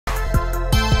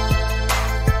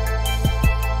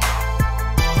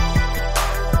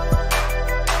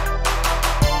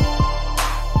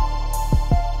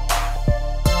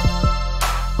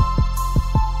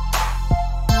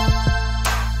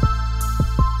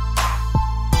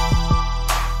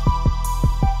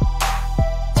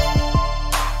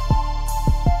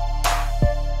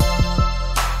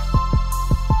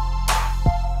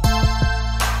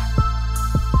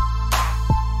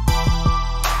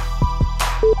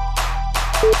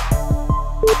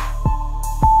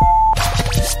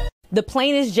The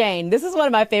plainest Jane. This is one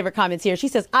of my favorite comments here. She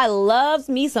says, I loves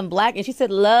me some black, and she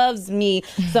said, loves me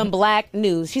some black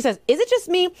news. She says, is it just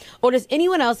me, or does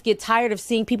anyone else get tired of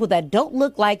seeing people that don't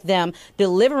look like them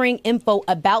delivering info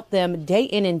about them day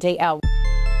in and day out?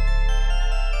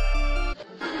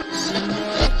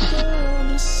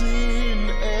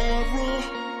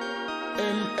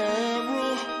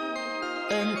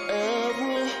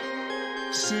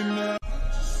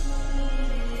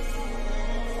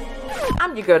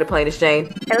 I'm your girl, the plainest Jane,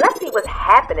 and let's see what's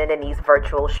happening in these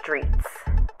virtual streets.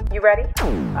 You ready?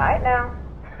 All right now.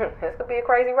 This could be a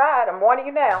crazy ride. I'm warning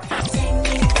you now.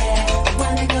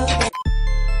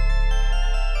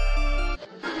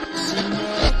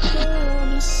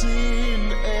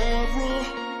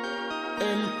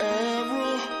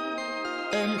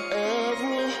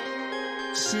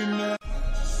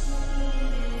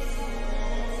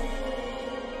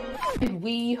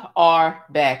 We are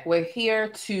back. We're here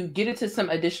to get into some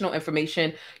additional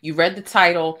information. You read the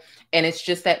title, and it's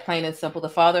just that plain and simple. The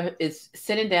father is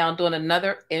sitting down doing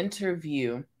another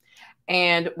interview,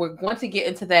 and we're going to get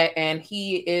into that. And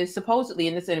he is supposedly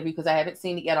in this interview, because I haven't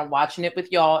seen it yet. I'm watching it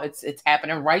with y'all. It's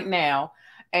happening right now,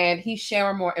 and he's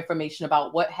sharing more information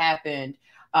about what happened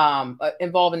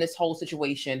involving this whole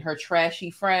situation. Her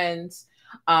trashy friends.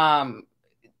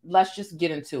 Let's just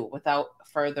get into it without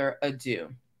further ado.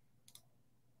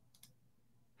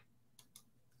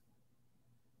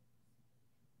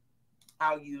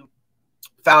 How you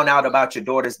found out about your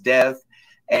daughter's death,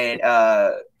 and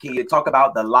can you talk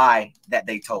about the lie that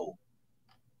they told?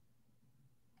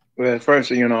 Well, at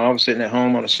first, I was sitting at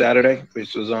home on a Saturday,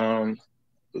 which was the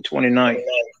 29th.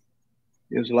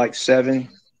 It was like 7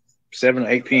 or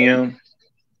 8 p.m.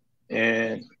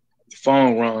 and the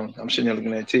phone rung. I'm sitting there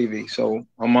looking at TV. So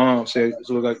my mom said,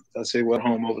 I said, "What,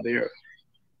 home over there?"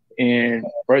 And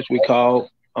first we called.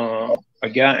 A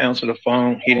guy answered the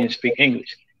phone. He didn't speak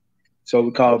English. So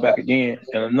we called back again,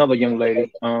 and another young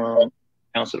lady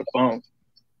answered the phone,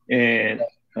 and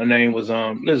her name was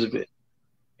Elizabeth.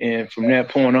 And from that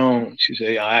point on, she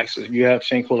said, I asked her, "You have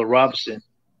Shanquella Robinson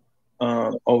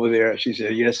over there?" She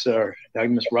said, "Yes, sir.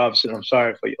 Miss Robinson, I'm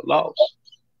sorry for your loss."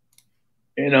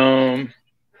 And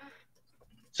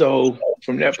so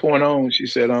from that point on, she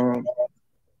said, "Mr.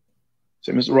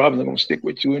 Robinson, I'm going to stick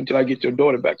with you until I get your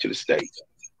daughter back to the States."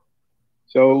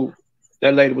 So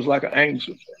that lady was like an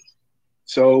angel.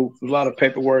 So a lot of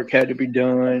paperwork had to be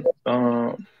done.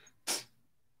 Her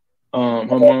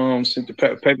mom sent the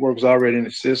paperwork was already in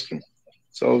the system.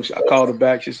 So I called her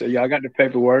back. She said, "Yeah, I got the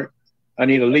paperwork. I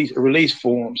need a release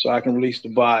form so I can release her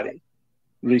body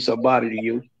to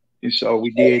you." And so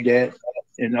we did that.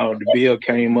 And the bill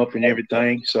came up and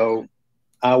everything. So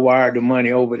I wired the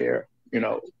money over there,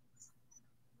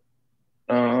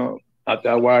 After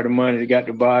I wired the money, they got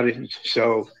the body.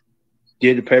 So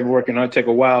did the paperwork, and it'll take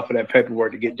a while for that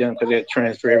paperwork to get done because they had to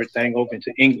transfer everything over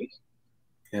into English.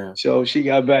 Yeah. So she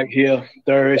got back here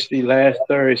last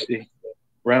Thursday,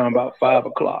 around about 5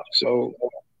 o'clock. So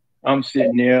I'm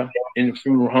sitting there in the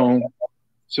funeral home.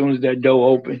 As soon as that door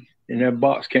opened and that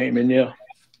box came in there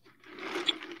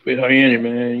with her in it,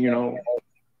 man,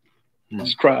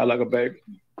 just cried like a baby.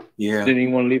 Yeah. Didn't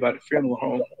even want to leave out the funeral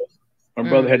home. My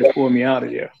brother had to pull me out of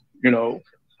there.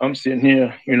 I'm sitting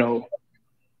here,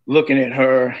 looking at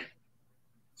her,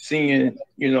 seeing,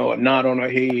 a knot on her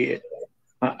head,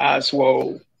 her eyes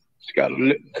swole, she got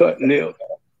a cut lip,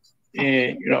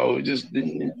 and, that's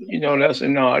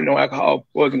no alcohol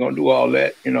wasn't going to do all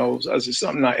that, so I said,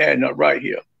 something not adding up right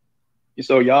here. And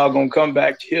so y'all going to come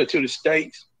back here to the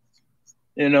States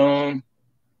and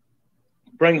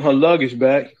bring her luggage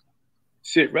back,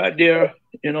 sit right there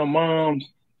in her mom's,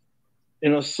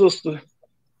 in her sister's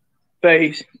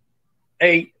face,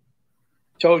 ate,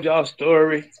 told y'all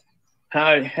story,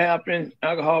 how it happened,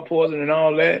 alcohol poisoning and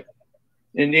all that.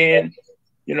 And then,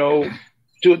 2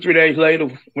 or 3 days later,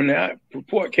 when the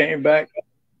report came back,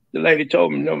 the lady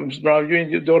told me, "No, Mr. Brown,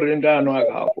 your daughter didn't die of no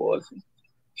alcohol poisoning.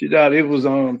 She died, it was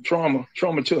trauma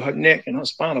to her neck and her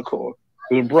spinal cord.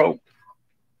 It was broke."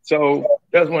 So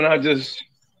that's when I just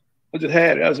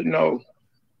had it. I said, no,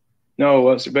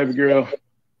 I said, "Baby girl,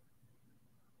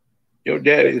 your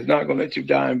daddy is not going to let you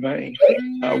die in vain.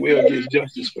 I will get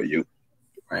justice for you."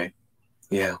 Right.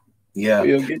 Yeah. Yeah.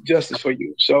 We'll get justice for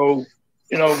you. So,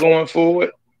 going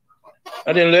forward,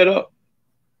 I didn't let up.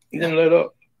 I didn't let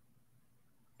up.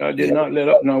 I did not let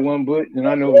up, not one bit. And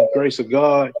I know the grace of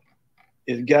God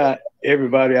has got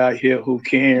everybody out here who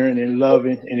caring and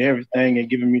loving and everything and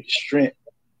giving me the strength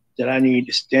that I need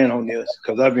to stand on this,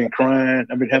 because I've been crying.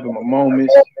 I've been having my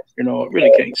moments. I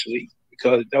really can't sleep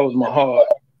because that was my heart.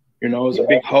 It was a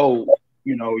big hole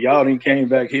You know, y'all done came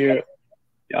back here.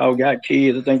 Y'all got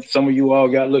kids. I think some of you all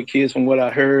got little kids from what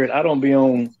I heard. I don't be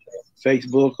on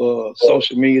Facebook or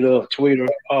social media or Twitter,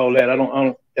 all that. I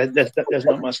don't that's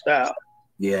not my style.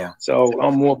 Yeah. So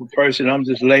I'm more of a person, I'm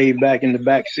just laid back in the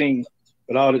back scene.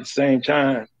 But all at the same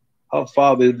time, her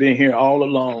father has been here all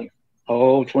along. Her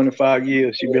whole 25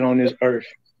 years she's been on this earth.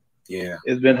 Yeah.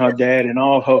 It's been her dad and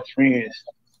all her friends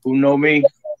who know me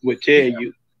would tell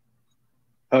you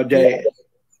her dad.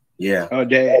 Yeah. Her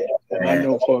dad. And I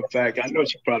know for a fact, I know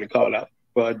she probably called out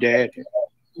for her dad.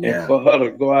 Yeah. And for her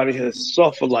to go out of here and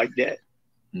suffer like that.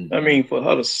 I mean, for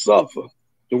her to suffer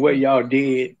the way y'all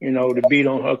did, you know, to beat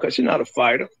on her, because she's not a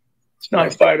fighter. She's not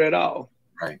a fighter at all.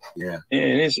 Right. Yeah.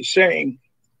 And it's a shame,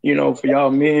 you know, for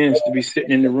y'all men to be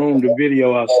sitting in the room, the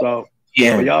video I saw.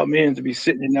 Yeah. For y'all men to be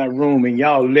sitting in that room and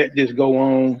y'all let this go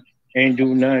on and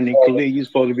do nothing. And Khalid, you're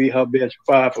supposed to be her best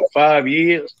friend for 5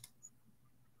 years.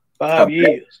 5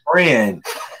 years. Friend.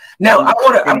 Now I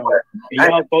want to.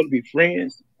 Y'all supposed to be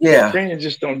friends. Yeah. Friends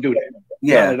just don't do that.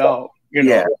 Yeah. Not at all. You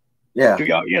know. Yeah. Yeah.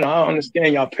 Y'all, you know, I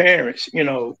understand y'all parents. You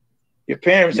know, your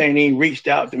parents ain't even reached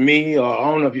out to me, or I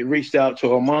don't know if you reached out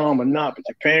to her mom or not, but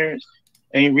your parents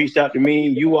ain't reached out to me.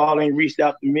 You all ain't reached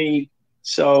out to me.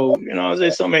 So, you know,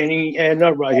 there's something ain't adding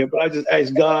up right here. But I just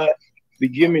ask God to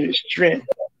give me the strength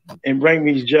and bring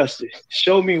me justice.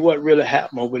 Show me what really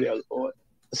happened over there, Lord.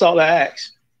 That's all I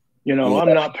ask. You know,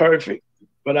 I'm not perfect,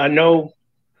 but I know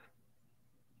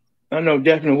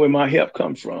definitely where my help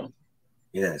comes from.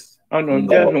 Yes. I know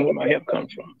definitely where my help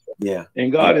comes from. Yeah.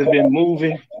 And God has been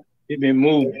moving. He's been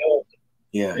moving.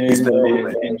 Yeah.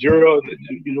 And Gerald,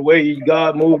 the way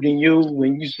God moved in you,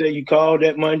 when you say you called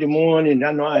that Monday morning,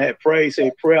 I know I had prayed,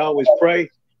 say pray, always pray.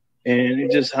 And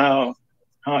it's just how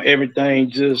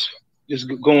everything just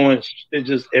going, it's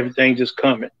just everything just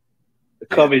coming. The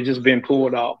cover has just been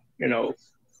pulled off, you know.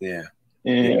 Yeah.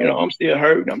 And you know, I'm still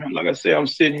hurting. I mean, like I said, I'm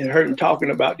sitting here hurting, talking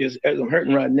about this as I'm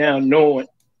hurting right now, knowing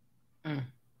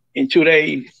in 2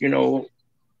 days, you know,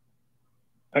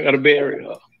 I gotta bury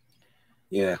her.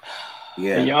 Yeah.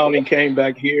 Yeah. And y'all then came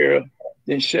back here,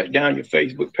 then shut down your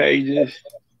Facebook pages.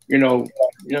 You know,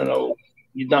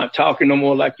 you're not talking no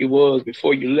more like you was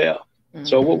before you left.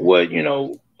 So what, you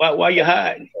know, why you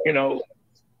hiding? You know,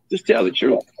 just tell the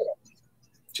truth.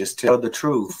 Just tell the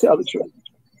truth. Just tell the truth.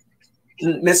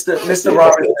 Mr.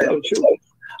 Robinson,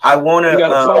 I want to. You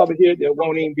got a father here that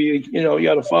won't even be, you know, you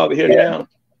got a father here now,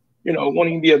 you know, won't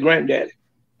even be a granddaddy.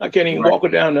 I can't even walk her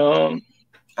down the,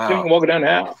 can't even walk her down the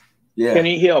aisle. Yeah. Can't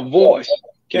even hear a voice.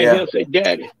 Can't hear her say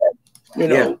daddy. You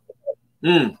know.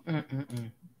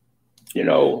 You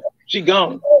know, she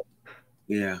gone.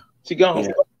 Yeah. She gone.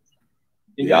 Yeah.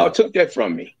 And y'all took that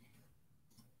from me.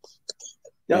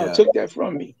 Y'all took that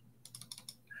from me.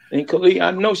 And Khalid, I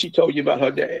know she told you about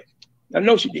her dad. I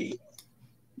know she did.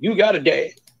 You got a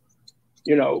dad.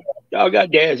 You know, y'all got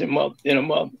dads and a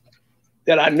mother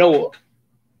that I know of,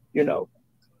 you know.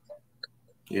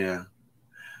 Yeah.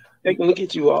 They can look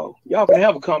at you all. Y'all can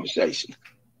have a conversation.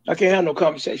 I can't have no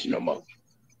conversation no more.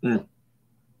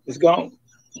 It's gone.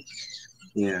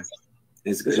 Yeah.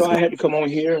 So I had to come on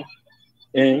here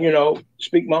and, you know,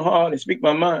 speak my heart and speak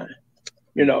my mind.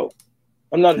 You know,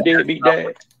 I'm not a deadbeat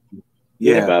dad.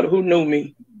 Yeah. Anybody who knew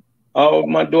me, all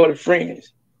my daughter's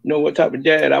friends, know what type of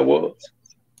dad I was.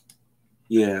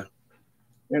 Yeah.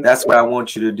 That's what I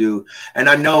want you to do. And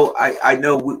I know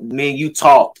me and you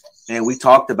talked, and we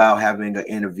talked about having an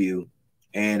interview.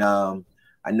 And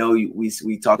I know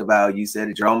we talked about, you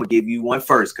said, Jerome, I'm gonna give you one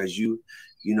first because you've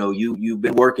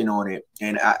been working on it.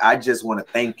 And I just want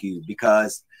to thank you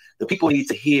because the people need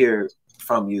to hear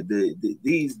from you.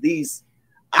 These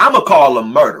I'm gonna call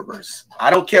them murderers. I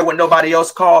don't care what nobody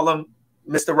else call them,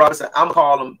 Mr. Robinson. I'm gonna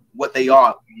call them what they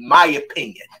are, my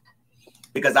opinion,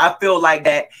 because I feel like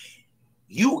that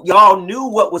y'all knew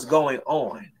what was going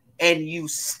on and you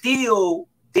still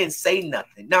didn't say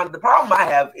nothing. Now the problem I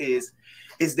have is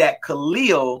that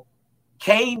Khalil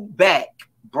came back,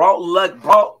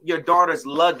 brought your daughter's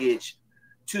luggage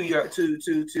to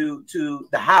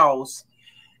the house,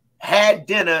 had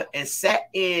dinner, and sat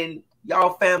in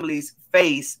y'all family's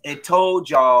face and told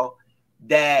y'all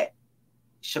that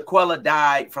Shanquella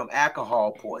died from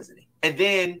alcohol poisoning. And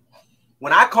then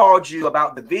when I called you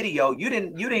about the video, you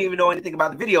didn't even know anything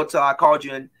about the video until I called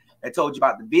you and told you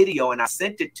about the video, and I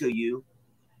sent it to you.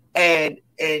 And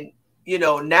you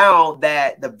know, now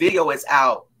that the video is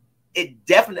out, it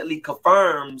definitely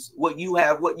confirms what you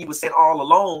were saying all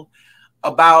along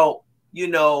about, you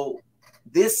know,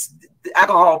 this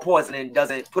alcohol poisoning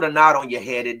doesn't put a knot on your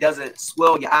head. It doesn't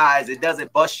swell your eyes. It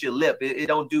doesn't bust your lip. It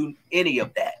don't do any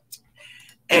of that.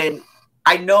 And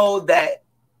I know that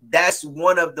that's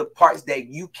one of the parts that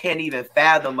you can't even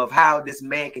fathom of how this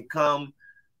man can come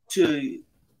to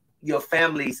your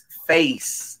family's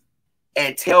face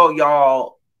and tell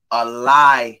y'all a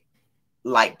lie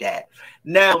like that.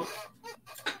 Now,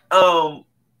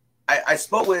 I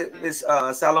spoke with Miss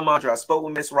Salamandra. I spoke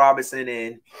with Miss Robinson,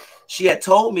 and she had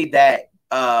told me that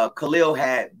Khalil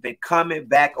had been coming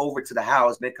back over to the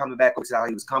house,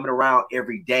 He was coming around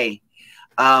every day.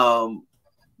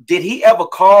 Did he ever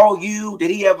call you? Did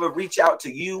he ever reach out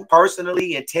to you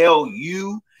personally and tell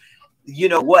you,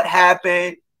 what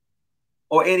happened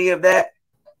or any of that?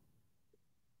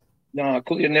 No,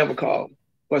 Khalil never called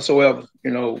whatsoever.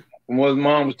 From what his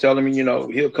mom was telling me,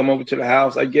 he'll come over to the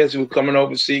house. I guess he was coming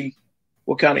over to see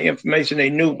what kind of information they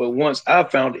knew. But once I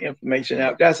found the information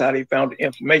out, that's how they found the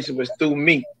information, was through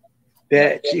me,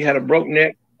 that she had a broken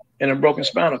neck and a broken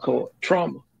spinal cord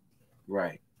trauma.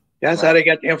 Right. That's how they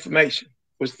got the information,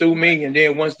 was through me. And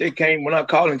then once they came, when I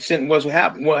called and sent what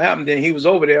happened, then he was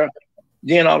over there.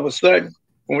 Then all of a sudden,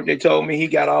 from what they told me, he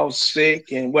got all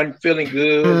sick and wasn't feeling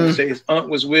good. They say his aunt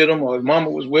was with him or his mama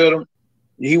was with him.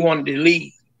 He wanted to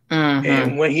leave.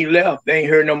 And when he left, they ain't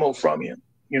heard no more from him,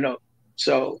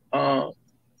 So,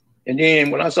 and then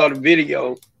when I saw the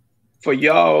video, for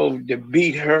y'all to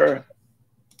beat her,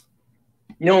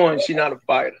 knowing she's not a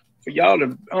fighter, for y'all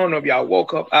to, I don't know if y'all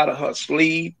woke up out of her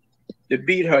sleep, to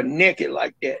beat her naked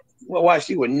like that. Well, while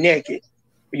she was naked,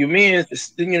 you mean to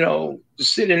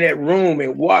sit in that room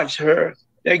and watch her,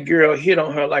 that girl hit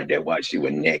on her like that while she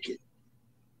was naked.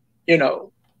 I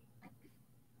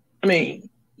mean,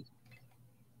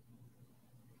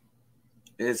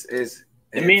 it's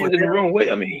the men in the room.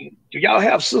 I mean, do y'all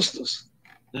have sisters?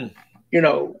 Do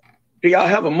y'all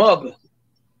have a mother?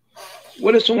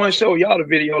 What if someone show y'all the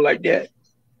video like that?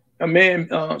 A man,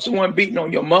 someone beating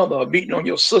on your mother or beating on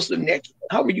your sister naked.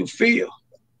 How would you feel?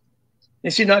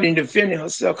 And she's not even defending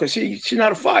herself because she's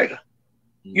not a fighter.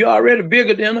 You're already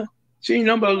bigger than her. She ain't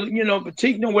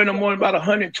petite, no way no more than about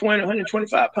 120,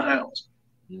 125 pounds.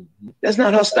 That's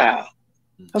not her style.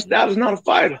 Her style is not a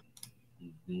fighter.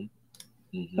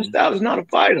 Her style is not a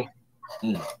fighter.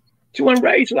 She wasn't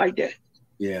raised like that.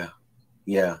 Yeah.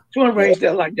 She wasn't raised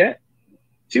like that.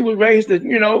 She was raised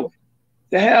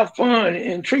to have fun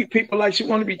and treat people like she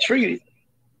wanted to be treated.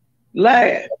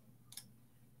 Laugh.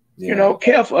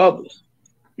 Care for others.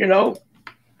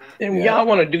 And y'all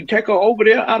want to take her over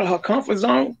there out of her comfort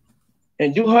zone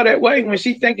and do her that way when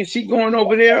she thinking she going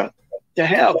over there to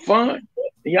have fun.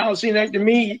 And y'all seen that, to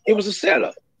me, it was a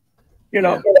setup.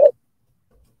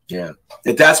 Yeah.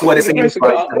 If that's what it's in as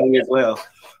well.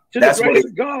 To the grace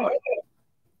of God.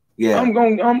 Yeah. I'm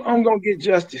gonna get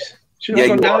justice. She's not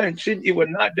gonna die, and it will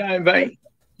not die in vain.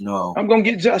 No. I'm gonna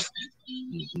get justice.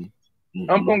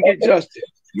 I'm gonna get justice.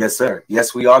 Yes, sir.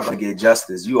 Yes, we are going to get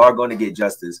justice. You are going to get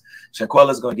justice.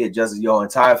 Shanquella is going to get justice. Your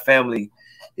entire family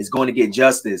is going to get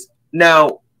justice.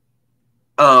 Now,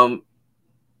 Mr.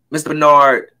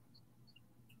 Bernard,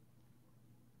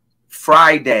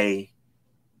 Friday,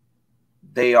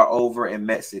 they are over in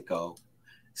Mexico.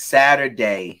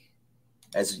 Saturday,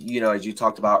 as you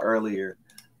talked about earlier,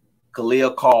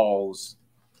 Khalil calls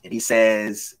and he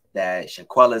says that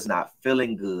Shanquella is not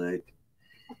feeling good.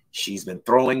 She's been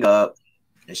throwing up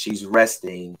and she's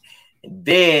resting. And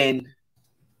then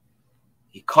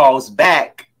he calls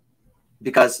back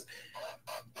because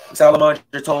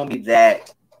Salamandra told me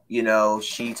that,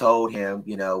 she told him,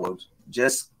 well,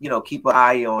 just, keep an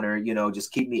eye on her,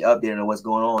 just keep me updated on what's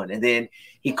going on. And then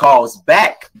he calls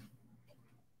back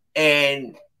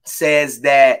and says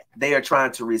that they are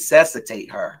trying to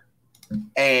resuscitate her.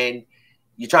 And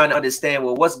you're trying to understand,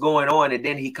 well, what's going on? And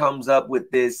then he comes up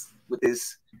with this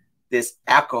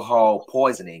alcohol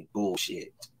poisoning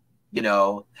bullshit,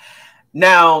 Now,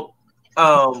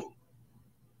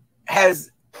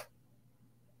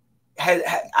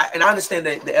 and I understand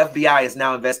that the FBI is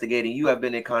now investigating. You have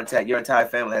been in contact. Your entire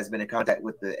family has been in contact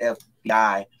with the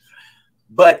FBI.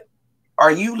 But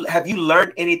have you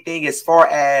learned anything as far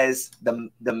as the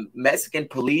Mexican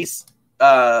police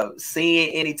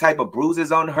seeing any type of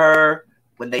bruises on her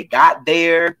when they got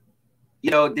there?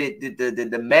 Did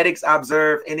the medics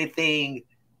observe anything,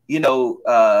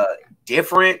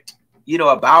 different,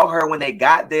 about her when they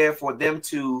got there for them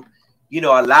to,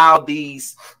 allow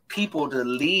these people to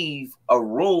leave a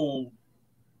room,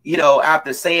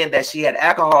 after saying that she had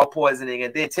alcohol poisoning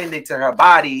and then tending to her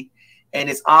body and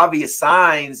it's obvious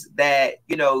signs that,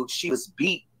 she was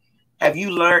beat. Have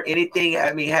you learned anything?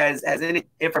 I mean, has any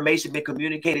information been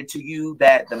communicated to you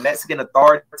that the Mexican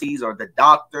authorities or the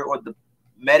doctor or the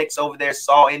medics over there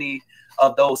saw any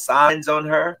of those signs on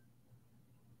her?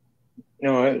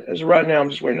 As right now, I'm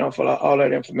just waiting on for all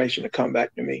that information to come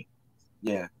back to me.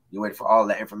 Yeah, you wait for all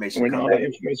that information. When all that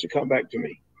information come back to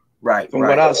me. Right. From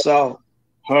what I saw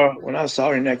her, when I saw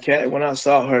her in that cat, when I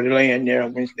saw her laying there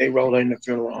when they rolled her in the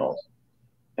funeral home,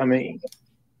 I mean,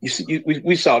 you see,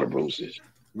 we saw the bruises.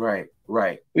 Right.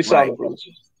 We saw the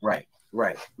bruises. Right.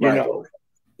 You know.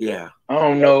 Yeah. I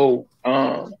don't know.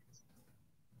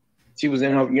 She was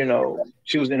in her, you know,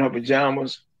 she was in her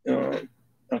pajamas,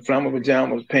 flannel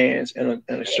pajamas, pants, and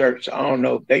a shirt. So I don't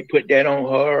know if they put that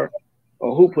on her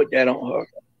or who put that on her,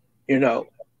 you know.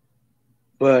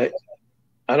 But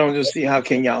I don't just see how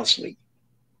can y'all sleep.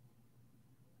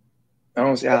 I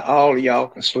don't see how all of y'all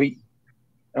can sleep.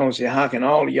 I don't see how can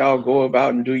all of y'all go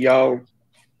about and do y'all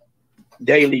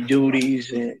daily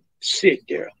duties and sit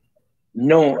there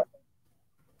knowing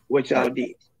what y'all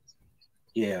did.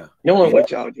 Yeah. Knowing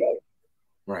what y'all did.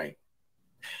 Right.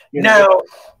 You now, know?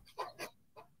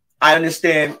 I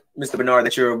understand, Mr. Bernard,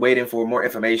 that you're waiting for more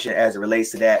information as it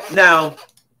relates to that. Now,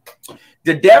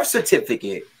 the death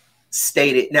certificate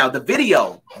stated, now the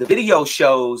video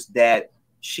shows that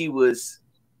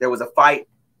there was a fight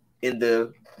in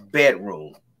the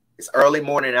bedroom. It's early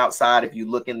morning outside if you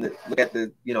look at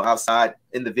the outside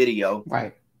in the video.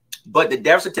 Right. But the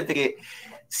death certificate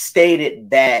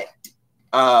stated that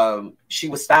she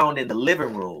was found in the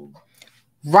living room.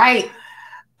 Right.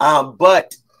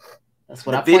 But that's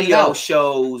what the I pointed video out.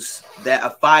 shows that a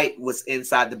fight was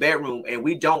inside the bedroom, and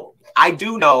I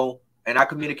do know, and I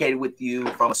communicated with you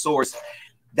from a source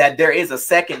that there is a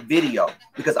second video,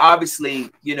 because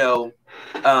obviously, you know,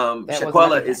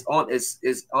 Shanquella is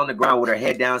on the ground with her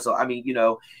head down. So I mean, you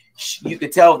know, you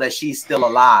could tell that she's still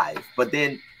alive. But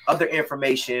then other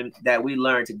information that we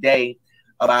learned today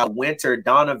about Winter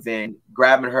Donovan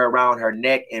grabbing her around her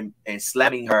neck and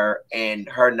slamming her and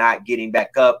her not getting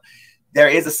back up. There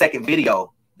is a second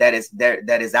video that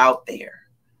is out there.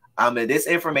 And this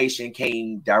information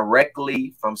came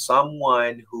directly from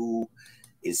someone who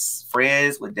is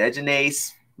friends with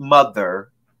Dejane's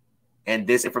mother, and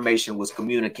this information was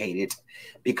communicated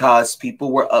because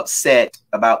people were upset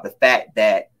about the fact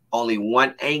that only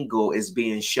one angle is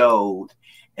being showed,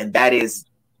 and that is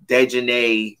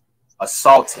Dejane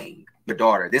assaulting your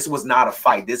daughter. This was not a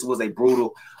fight. This was a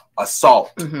brutal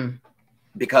assault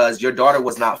because your daughter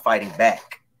was not fighting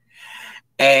back.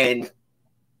 And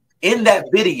in that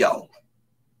video,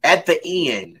 at the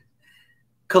end,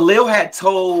 Khalil had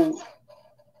told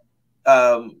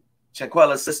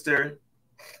Shanquella's sister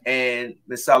and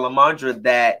Miss Salamandra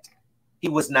that he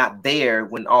was not there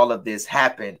when all of this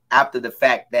happened, after the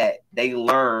fact that they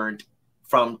learned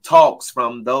from talks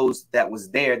from those that was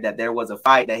there that there was a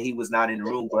fight, that he was not in the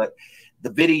room. But the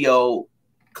video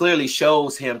clearly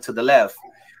shows him to the left.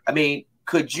 I mean,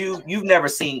 you've never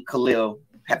seen Khalil,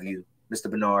 have you, Mr.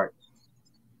 Bernard?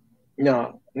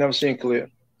 No, never seen Khalil.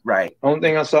 Right. Only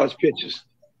thing I saw is pictures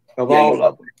of all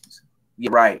of them. Yeah,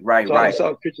 right. I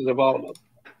saw pictures of all of them.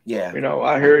 Yeah. You know,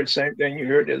 I heard the same thing you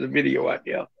heard. There's a video out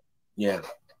there. Yeah.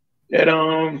 That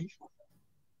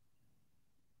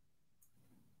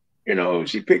you know,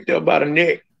 she picked her up by the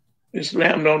neck and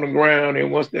slammed on the ground,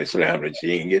 and once they slammed her, she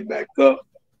didn't get back up.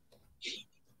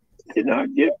 Did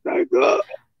not get back up.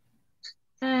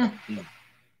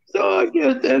 So I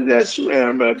guess that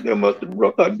slam right there must have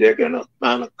broke her neck and her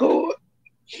spinal cord.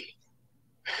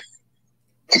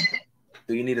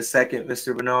 Do you need a second,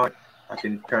 Mr. Bernard? I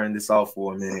can turn this off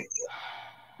for a minute.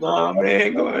 Nah,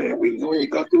 man, go ahead. We can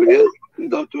go through this. We can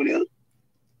go through this.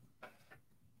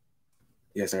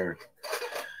 Yes, sir.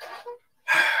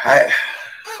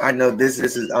 I know this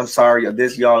is I'm sorry,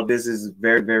 y'all, this is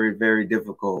very, very, very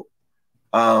difficult.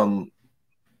 I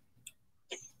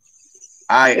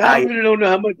really don't know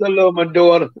how much I love my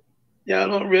daughter.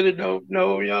 Y'all really don't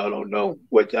know. Y'all don't know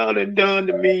what y'all have done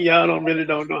to me. Y'all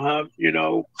don't know how, you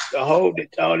know, the hole that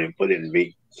y'all didn't put in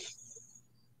me.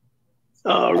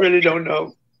 I really don't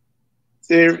know.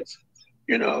 Serious,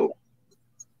 you know.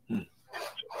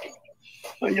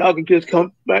 Y'all can just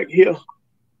come back here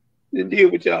and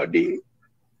deal with y'all did.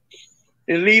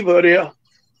 And leave her there.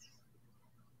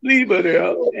 Leave her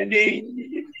there. And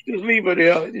then just leave her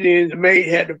there. And then the maid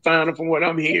had to find her from what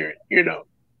I'm hearing, you know.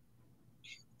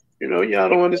 You know, y'all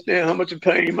don't understand how much of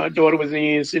pain my daughter was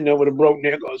in, sitting there with a broken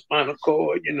neck or spinal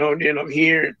cord, you know. And then I'm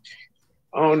hearing,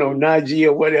 I don't know, Najee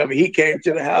or whatever. He came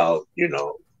to the house, you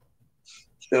know.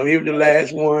 So he was the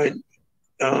last one.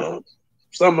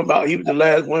 Something about he was the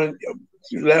last one.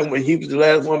 He was the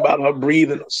last one about her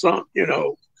breathing or something, you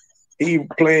know. He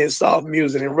playing soft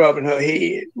music and rubbing her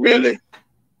head. Really?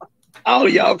 All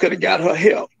of y'all could have got her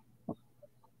help.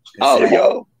 All of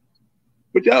y'all.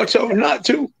 But y'all chose not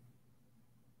to.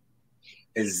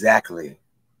 Exactly.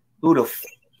 Who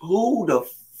the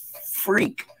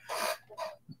freak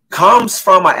comes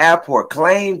from an airport,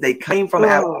 they came from an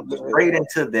airport straight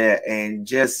into there and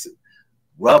just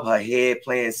rub her head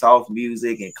playing soft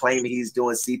music and claiming he's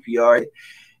doing CPR.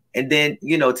 And then,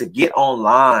 you know, to get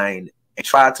online and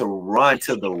try to run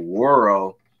to the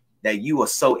world that you are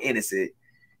so innocent.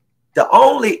 The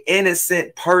only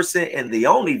innocent person and the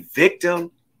only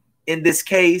victim in this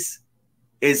case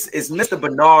is Mr.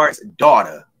 Bernard's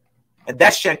daughter. And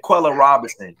that's Shanquella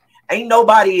Robinson. Ain't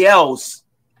nobody else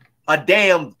a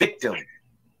damn victim.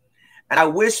 And I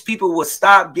wish people would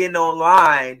stop getting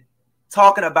online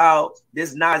talking about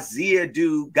this Nazir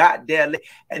dude got there.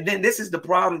 And then this is the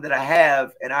problem that I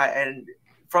have. And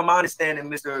from my understanding,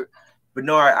 Mr.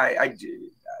 Bernard,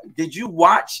 did you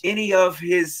watch any of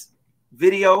his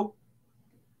video?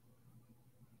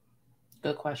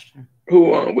 Good question.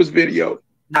 Who was video?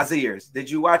 Nazir's. Did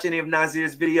you watch any of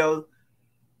Nazir's videos?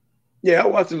 Yeah, I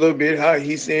watched a little bit how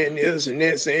he's saying this and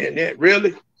that, saying that.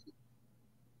 Really?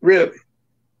 Really?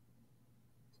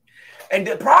 And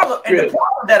the problem,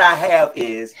 that I have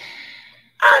is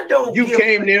I don't. You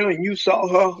came there and you saw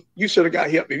her. You should have got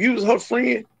help. If you was her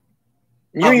friend,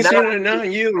 you ain't seen her in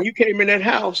 9 years, and you came in that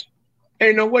house.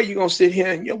 Ain't no way you gonna sit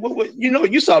here and you know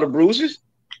you saw the bruises.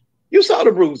 You saw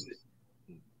the bruises.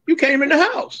 You came in the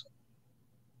house.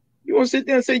 You want to sit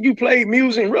there and say you played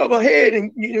music and rub her head,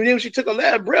 and then she took a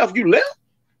last breath, you left?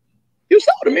 You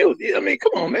saw the music. I mean,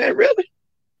 come on, man, really?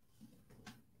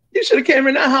 You should have came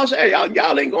in that house. Hey,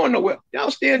 y'all ain't going nowhere.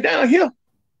 Y'all staying down here.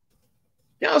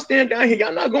 Y'all staying down here.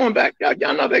 Y'all not going back. Y'all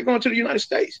not back going to the United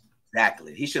States.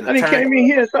 Exactly. He should have. I didn't came in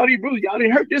here and saw these bruises. Y'all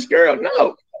didn't hurt this girl.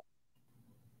 No.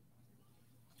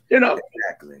 You know.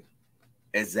 Exactly.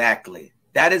 Exactly.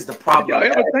 That is the problem.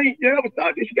 You ever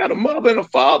thought that she got a mother and a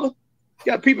father?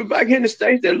 Got people back here in the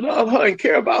States that love her and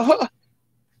care about her,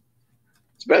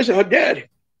 especially her daddy.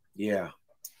 Yeah,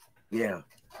 yeah.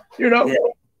 You know, yeah.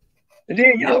 And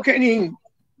then y'all can't even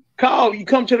call. You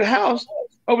come to the house,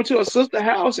 over to her sister's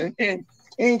house, and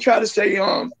try to say,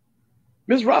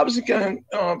 Miss Robinson,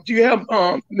 do you have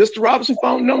Mr. Robinson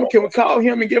phone number? Can we call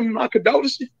him and give him my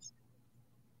condolences?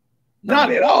 No.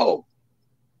 Not at all.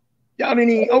 Y'all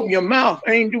didn't even open your mouth.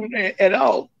 Ain't doing that at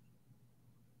all.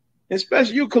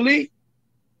 Especially you, Khalid.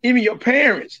 Even your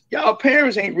parents. Y'all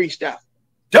parents ain't reached out.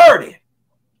 Dirty.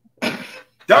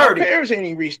 Your parents ain't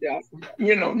even reached out.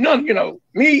 You know, none, you know,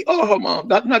 me or her mom.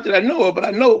 Not that I know her, but I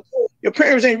know your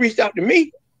parents ain't reached out to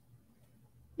me.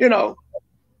 You know,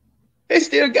 they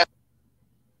still got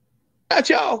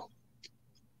y'all.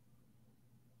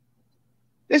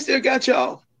 They still got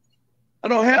y'all. I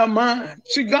don't have mine.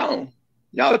 She gone.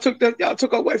 Y'all took her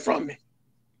away from me.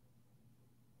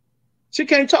 She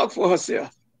can't talk for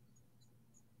herself.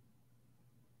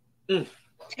 She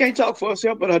can't talk for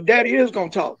herself, but her daddy is gonna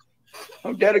talk.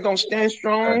 Her daddy gonna stand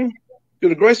strong through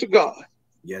the grace of God.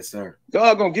 Yes, sir.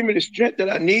 God gonna give me the strength that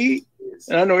I need. Yes.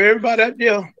 And I know everybody out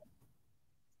there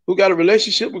who got a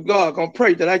relationship with God gonna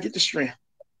pray that I get the strength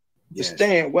to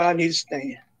stand where I need to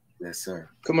stand. Yes, sir.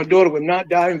 Because my daughter will not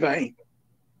die in vain.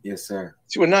 Yes, sir.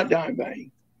 She will not die in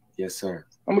vain. Yes, sir.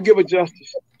 I'm gonna give her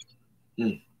justice.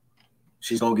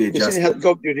 She's gonna get justice. She didn't have to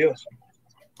go through this.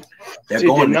 She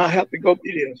did not have to go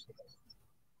through this.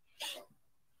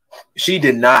 She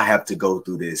did not have to go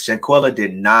through this. Shanquella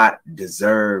did not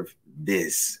deserve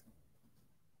this.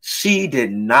 She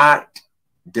did not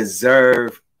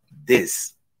deserve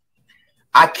this.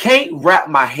 I can't wrap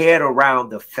my head around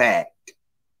the fact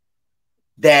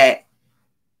that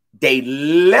they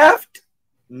left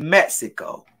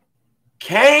Mexico,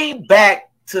 came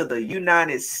back to the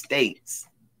United States,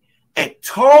 and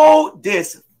told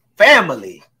this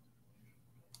family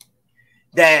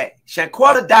that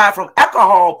Shanquella died from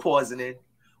alcohol poisoning,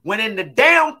 when in the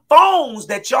damn phones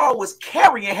that y'all was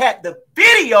carrying had the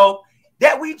video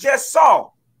that we just saw.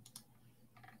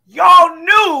 Y'all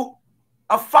knew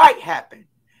a fight happened.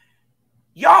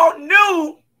 Y'all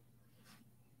knew,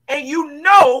 and you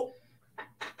know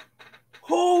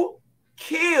who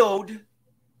killed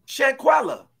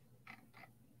Shanquella.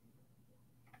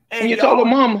 And you told her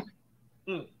mama.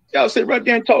 Y'all sit right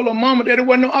there and told her mama that it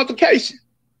wasn't no altercation.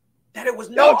 That it was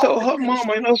no Y'all told her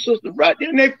mama and her sister right there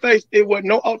in their face it wasn't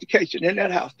no altercation in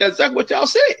that house. That's exactly what y'all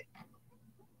said.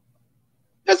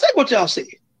 That's exactly what y'all said.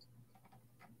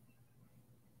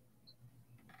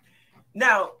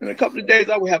 Now, in a couple of days,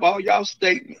 I will have all y'all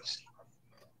statements.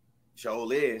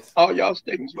 Sure is. All y'all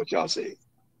statements, what y'all said.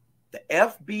 The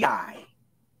FBI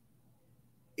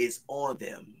is on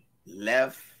them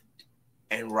left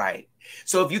and right.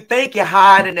 So if you think you're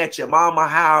hiding at your mama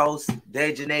house,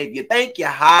 Dejanay, if you think you're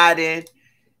hiding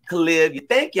Khalid, you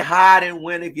think you're hiding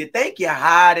Winnie, if you think you're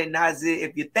hiding Nazir,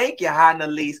 if you think you're hiding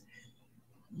Elise,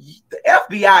 the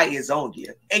FBI is on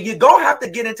you, and you're gonna have to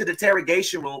get into the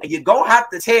interrogation room, and you're gonna have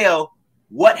to tell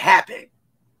what happened.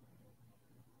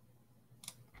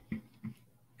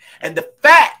 And the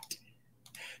fact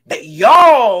that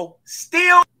y'all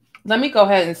still... Let me go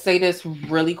ahead and say this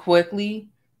really quickly.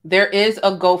 There is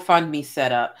a GoFundMe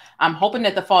set up. I'm hoping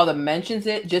that the father mentions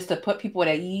it just to put people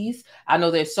at ease. I know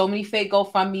there's so many fake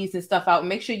GoFundMes and stuff out.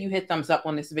 Make sure you hit thumbs up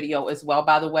on this video as well,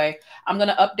 by the way. I'm going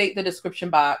to update the description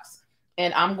box,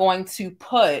 and I'm going to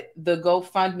put the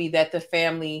GoFundMe that the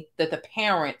family, that the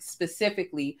parents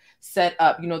specifically set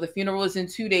up. You know, the funeral is in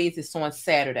 2 days. It's on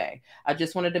Saturday. I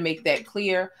just wanted to make that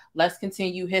clear. Let's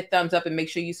continue. Hit thumbs up and make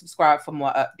sure you subscribe for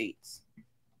more updates.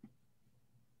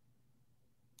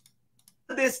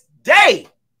 This day,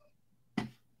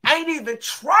 I ain't even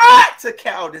tried to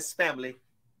call this family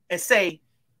and say,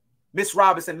 Miss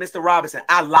Robinson, Mr. Robinson,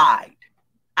 I lied.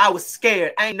 I was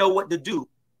scared. I ain't know what to do.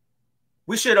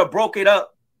 We should have broke it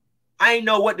up. I ain't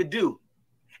know what to do.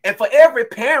 And for every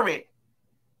parent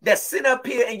that's sitting up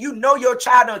here and you know your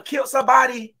child done killed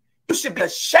somebody, you should be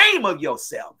ashamed of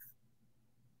yourself.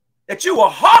 That you were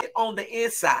hard on the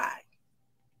inside.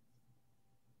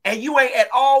 And you ain't at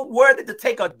all worthy to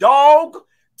take a dog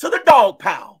to the dog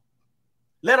pound,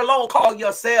 let alone call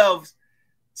yourselves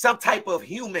some type of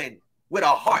human with a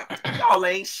heart. Y'all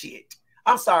ain't shit.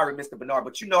 I'm sorry, Mr. Bernard,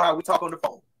 but you know how we talk on the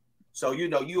phone. So you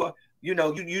know you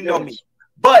know me.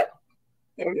 But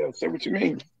say what you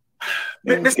mean.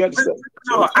 I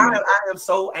am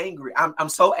so angry. I'm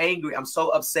so angry. I'm so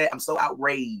upset. I'm so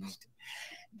outraged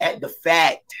at the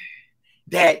fact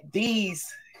that these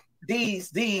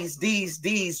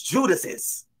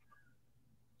Judases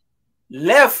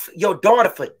left your daughter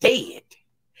for dead.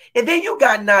 And then you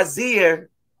got Nazir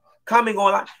coming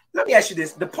on. Let me ask you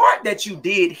this. The part that you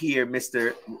did here,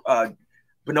 Mr.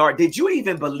 Bernard, did you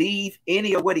even believe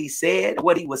any of what he said,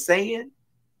 what he was saying?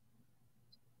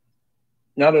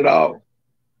 Not at all.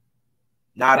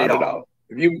 Not at all.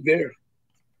 If you were there,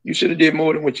 you should have did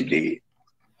more than what you did.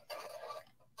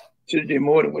 Should have did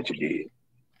more than what you did.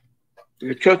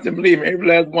 You trust and believe me, every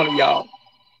last one of y'all.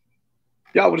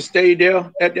 Y'all would have stayed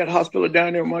there at that hospital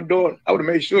down there with my daughter. I would have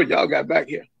made sure y'all got back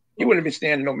here. You wouldn't have been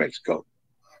staying in no Mexico.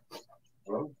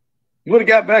 Hello? You would have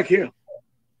got back here.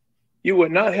 You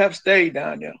would not have stayed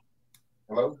down there.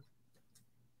 Hello?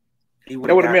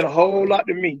 That would have meant a whole lot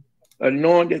to me,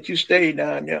 knowing that you stayed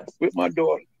down there with my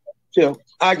daughter till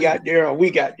I got there or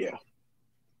we got there.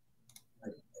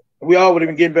 We all would have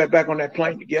been getting back on that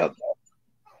plane together.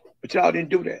 But y'all didn't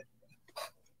do that.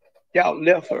 Y'all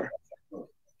left her.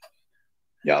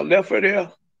 Y'all left her there.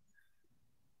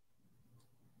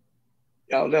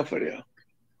 Y'all left her there.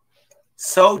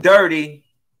 So dirty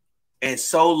and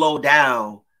so low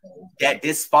down that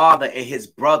this father and his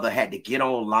brother had to get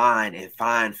online and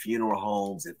find funeral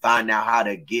homes and find out how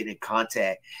to get in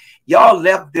contact. Y'all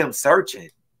left them searching.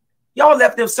 Y'all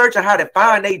left them searching how to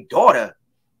find their daughter.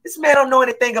 This man don't know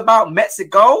anything about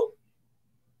Mexico.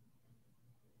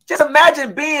 Just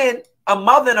imagine being a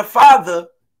mother and a father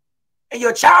and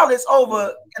your child is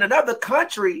over in another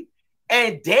country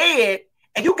and dead,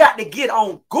 and you got to get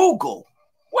on Google.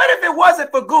 What if it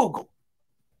wasn't for Google?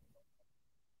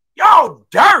 Y'all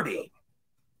dirty.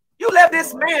 You left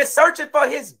this man searching for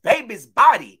his baby's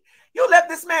body. You left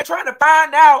this man trying to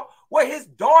find out where his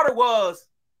daughter was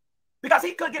because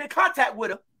he couldn't get in contact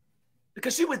with her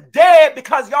because she was dead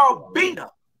because y'all beat her.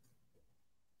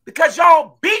 Because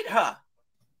y'all beat her.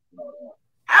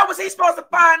 How was he supposed to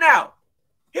find out?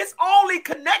 His only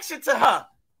connection to her.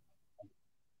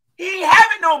 He ain't have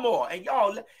it no more. And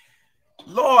y'all,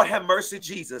 Lord have mercy,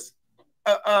 Jesus.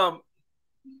 I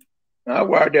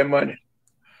wired that money.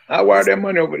 I wired that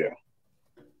money over there.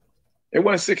 It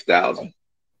wasn't $6,000. How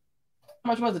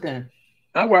much was it then?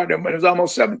 I wired that money. It was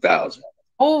almost $7,000.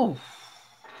 Oh.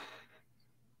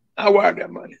 I wired that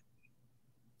money.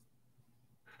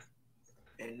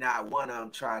 And not one of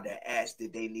them tried to ask,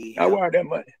 did they need help? I wired that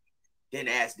money. Didn't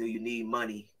ask, do you need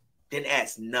money? Didn't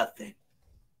ask nothing.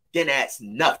 Didn't ask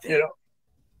nothing. You know?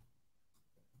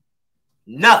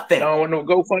 Nothing. I don't want no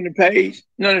GoFundMe page.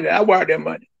 None of that. I wired that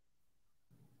money.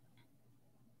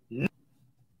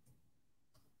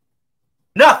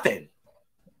 Nothing.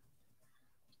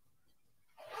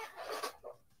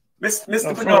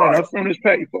 Mr. Bernard. Her funeral is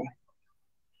paid for.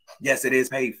 Yes, it is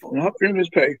paid for. And her funeral is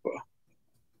paid for.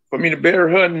 For me to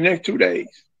bury her in the next 2 days.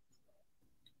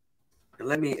 And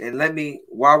let me,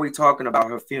 while we're talking about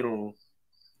her funeral,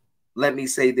 let me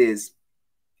say this.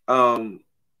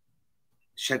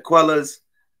 Shanquella's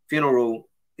funeral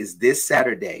is this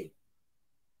Saturday.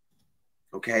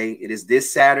 Okay, it is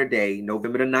this Saturday,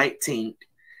 November the 19th.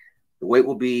 The wait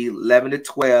will be 11 to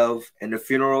 12, and the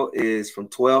funeral is from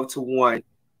 12 to 1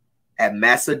 at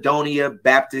Macedonia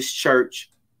Baptist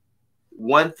Church,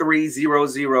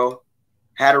 1300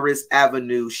 Hatteras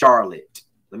Avenue, Charlotte.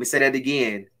 Let me say that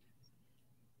again.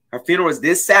 Her funeral is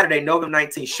this Saturday, November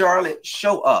 19th. Charlotte,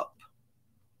 show up.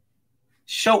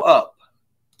 Show up.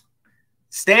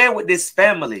 Stand with this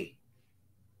family.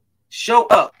 Show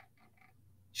up.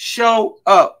 Show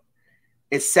up.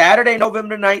 It's Saturday,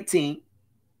 November 19th,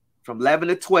 from 11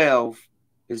 to 12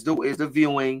 is the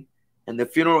viewing, and the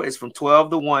funeral is from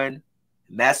 12 to 1,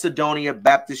 Macedonia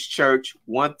Baptist Church,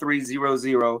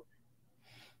 1300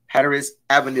 Hatteras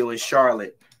Avenue in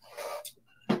Charlotte.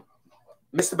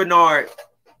 Mr. Bernard,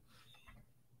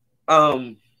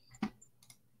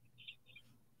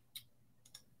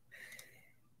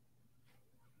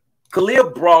 Khalil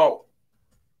brought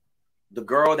the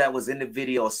girl that was in the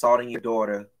video assaulting your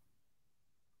daughter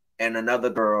and another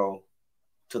girl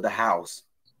to the house.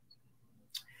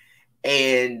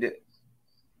 And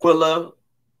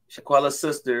Shanquella's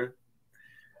sister,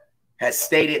 has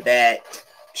stated that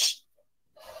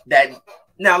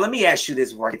now let me ask you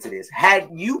this before I get to this. Had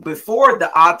you, before the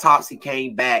autopsy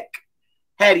came back,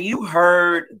 had you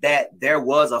heard that there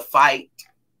was a fight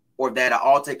or that an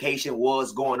altercation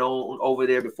was going on over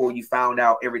there before you found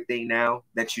out everything now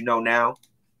that you know now?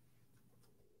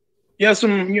 Yeah,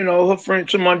 her friend,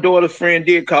 my daughter's friend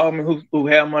did call me who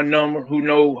have my number, who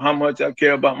know how much I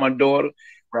care about my daughter.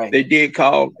 Right. They did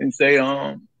call and say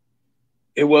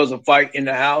it was a fight in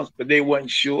the house, but they wasn't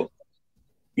sure.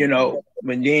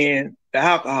 But then the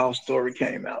alcohol story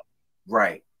came out.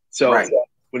 Right. So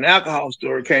when the alcohol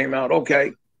story came out,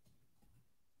 okay,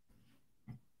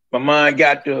 my mind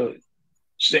got to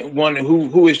wonder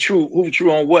who is true, who's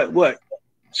true on what.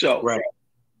 So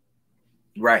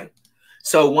right.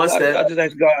 So once I just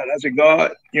asked God, I said,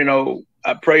 God,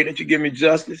 I pray that you give me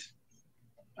justice.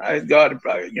 I asked God,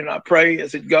 I pray. I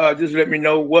said, God, just let me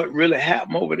know what really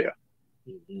happened over there.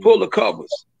 Pull the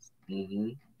covers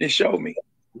and show me.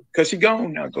 Because she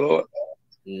gone now, Lord.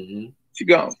 She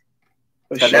gone.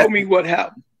 But show me what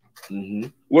happened.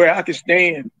 Where I can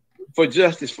stand for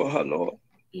justice for her, Lord.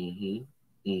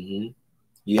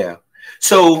 Yeah.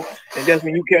 So, and that's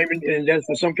when you came in, and that's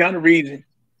for some kind of reason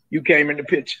you came in the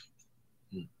picture.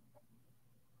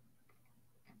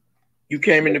 You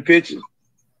came in the picture.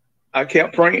 I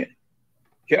kept praying.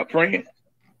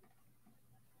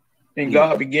 And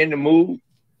God began to move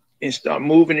and start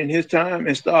moving in his time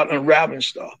and start unraveling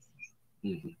stuff.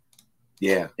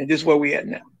 Yeah. And this is where we at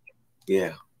now.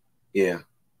 Yeah.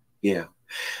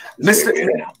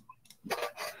 Mr.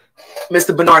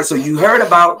 Bernard, so you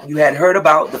had heard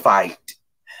about the fight.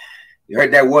 You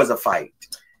heard there was a fight.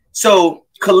 So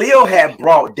Khalil had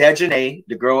brought Dejanay,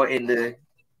 the girl in the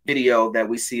video that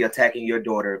we see attacking your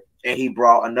daughter, and he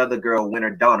brought another girl, Winter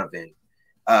Donovan,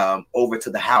 over to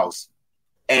the house.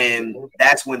 And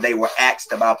that's when they were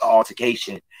asked about the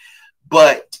altercation.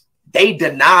 But they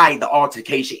denied the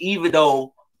altercation, even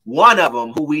though one of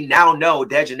them, who we now know,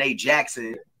 Dejanay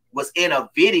Jackson, was in a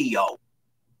video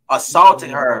assaulting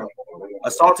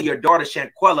your daughter,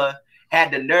 Shanquella,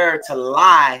 had the nerve to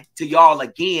lie to y'all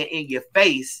again in your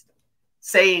face,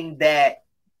 saying that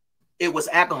it was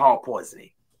alcohol poisoning.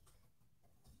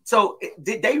 So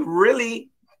did they really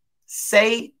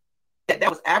say that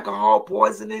was alcohol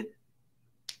poisoning?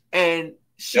 And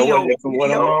that's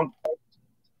what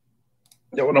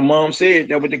the mom said.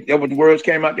 That what the words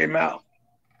came out their mouth.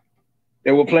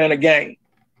 They were playing a game,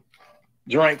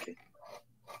 drinking.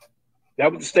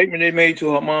 That was the statement they made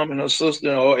to her mom and her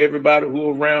sister, or everybody who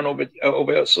was around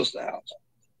over her sister's house,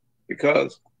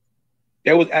 because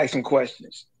they was asking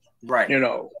questions. Right.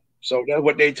 So that's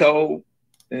what they told.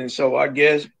 And so I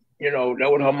guess, that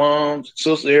what her mom,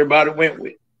 sister, everybody went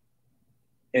with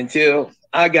until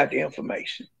I got the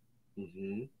information.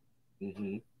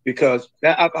 Because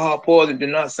that alcohol poison did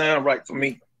not sound right for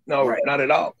me. No, not at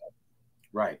all.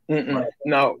 Right.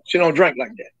 No, she don't drink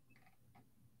like that.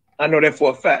 I know that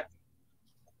for a fact.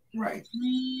 Right.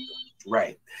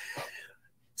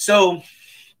 So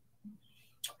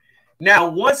now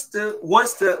once the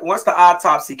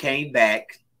autopsy came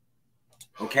back,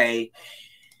 okay,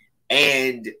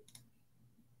 and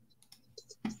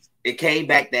it came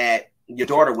back that your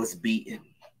daughter was beaten,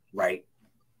 right?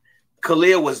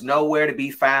 Khalil was nowhere to be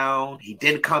found. He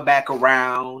didn't come back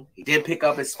around. He didn't pick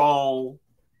up his phone.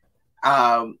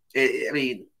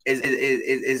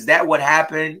 Is that what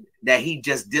happened? That he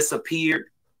just disappeared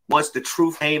once the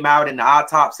truth came out in the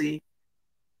autopsy?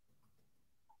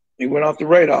 He went off the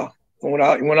radar. He went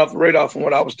off the radar from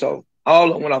what I was told. All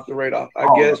of them went off the radar.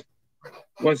 I guess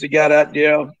once he got out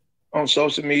there on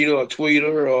social media or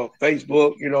Twitter or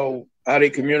Facebook, how they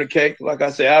communicate. Like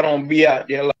I said, I don't be out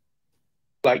there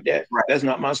like that. Right. That's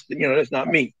not my, that's not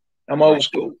me. I'm old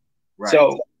school. Right.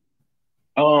 So,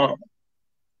 all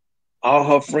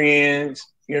her friends,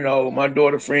 my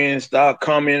daughter friends start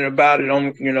commenting about it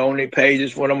on, on their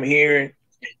pages, what I'm hearing.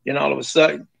 And all of a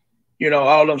sudden,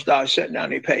 all of them start shutting down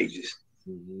their pages,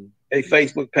 their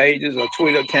Facebook pages or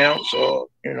Twitter accounts or,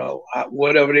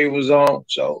 whatever they was on.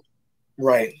 So,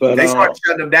 right. But they start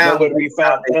shutting them down. Nowhere to be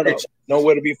found.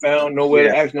 Nowhere to be found.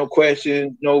 Nowhere to ask no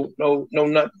questions. No,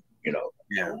 nothing.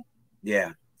 Yeah,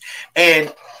 yeah.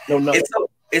 And no, nothing.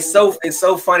 It's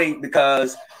so funny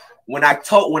because when I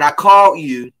called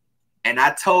you and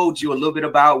I told you a little bit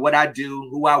about what I do,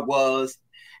 who I was,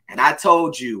 and I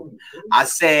told you, I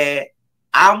said,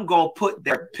 I'm going to put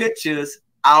their pictures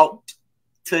out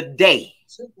today.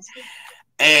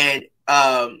 And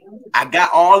I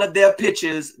got all of their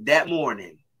pictures that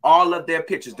morning, all of their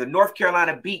pictures. The North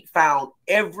Carolina Beat found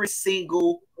every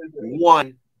single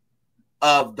one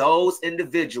of those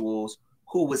individuals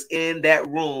who was in that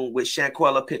room with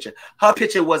Shanquella picture. Her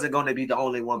picture wasn't going to be the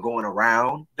only one going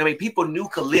around. I mean, people knew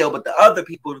Khalil, but the other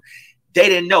people, they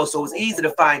didn't know. So it was easy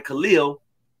to find Khalil.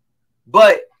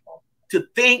 But to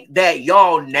think that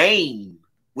your name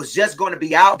was just going to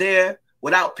be out there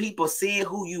without people seeing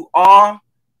who you are.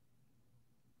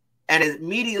 And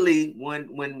immediately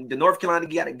when the North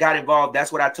Carolina got involved,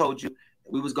 that's what I told you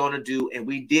we was going to do. And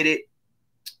we did it.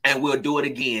 And we'll do it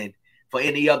again for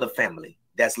any other family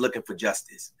that's looking for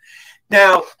justice.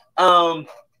 Now,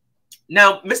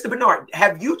 Mr. Bernard,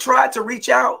 have you tried to reach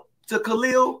out to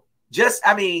Khalil?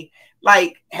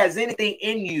 Has anything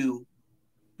in you?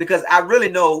 Because I really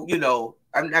know,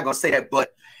 I'm not going to say that,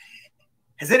 but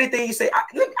has anything you say,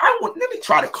 let me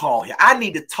try to call him. I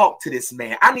need to talk to this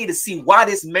man. I need to see why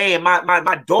this man,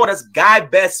 my daughter's guy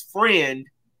best friend,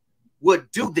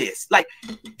 would do this. Like,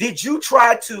 did you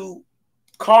try to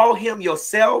call him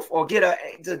yourself or get an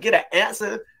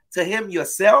answer to him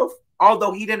yourself,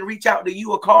 although he didn't reach out to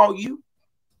you or call you?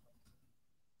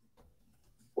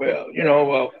 Well,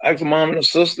 as a mom and a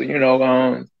sister,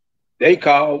 they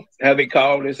called,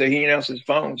 they said he didn't answer his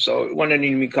phone, so it wasn't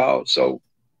need to be called. So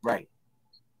right.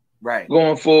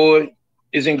 Going forward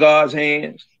is in God's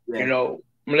hands. Yeah. I'm gonna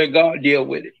let God deal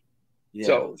with it. Yeah.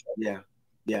 So yeah.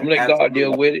 I'm gonna let God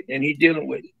deal with it, and He dealing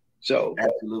with it. So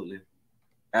absolutely.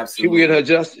 She will get her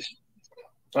justice.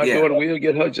 My daughter will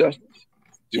get her justice.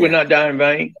 She will not die in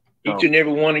vain. No. Each and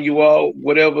every one of you all,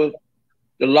 whatever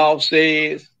the law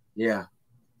says,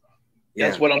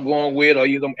 that's what I'm going with, or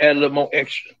you're gonna add a little more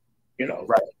extra,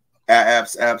 Right.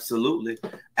 Absolutely.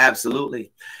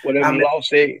 Whatever the law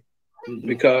says.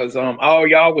 Because all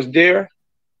y'all was there,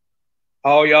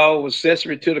 all y'all was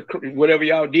accessory to whatever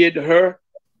y'all did to her,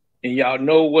 and y'all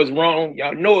know it was wrong.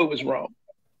 Y'all know it was wrong.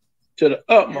 To the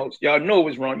utmost, y'all know it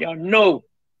was wrong. Y'all know,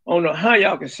 I don't know how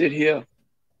y'all can sit here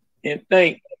and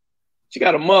think she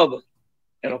got a mother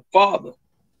and a father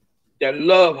that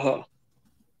love her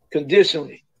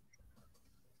conditionally.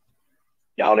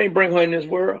 Y'all ain't bring her in this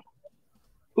world.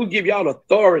 Who give y'all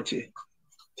authority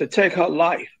to take her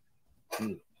life?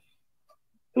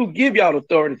 Who give y'all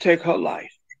authority to take her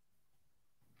life?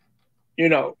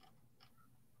 My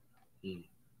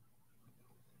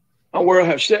world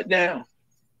has shut down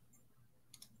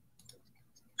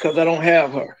because I don't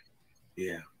have her.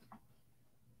 Yeah.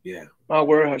 My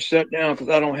world has shut down because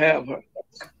I don't have her.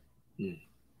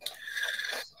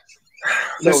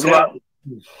 So now,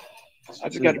 I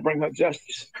just got to bring her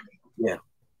justice. Yeah.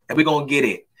 And we're going to get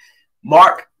it.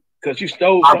 Mark. Because you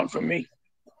stole something from me.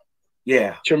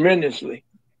 Yeah. Tremendously.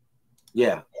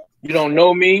 Yeah. You don't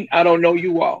know me. I don't know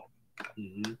you all.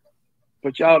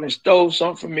 But y'all done stole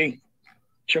something from me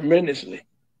tremendously.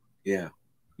 Yeah.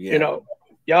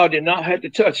 Y'all did not have to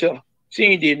touch her. She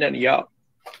ain't did nothing to y'all.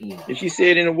 If she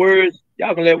said in the words,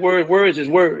 y'all can let words is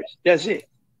words. That's it.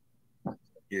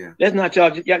 Yeah. That's not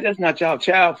y'all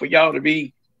child for y'all to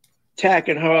be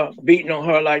attacking her, beating on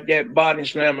her like that, body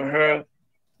slamming her,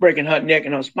 breaking her neck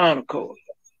and her spinal cord.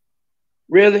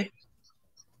 Really?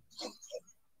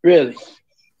 Really?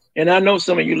 And I know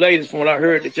some of you ladies, from what I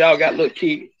heard, that y'all got little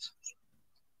kids.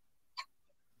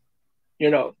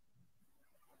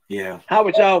 Yeah. How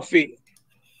would y'all feel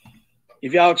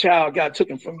if y'all child got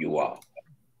taken from you all?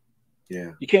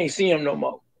 Yeah. You can't see them no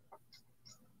more.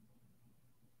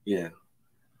 Yeah.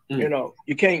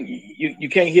 You can't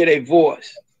hear their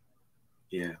voice.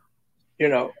 Yeah.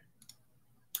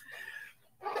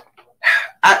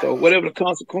 So whatever the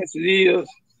consequences is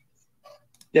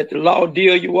that the law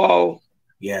deal you all.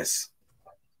 Yes.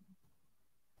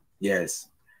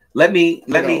 Let me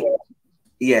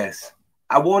yes.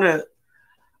 I wanna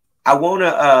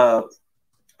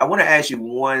ask you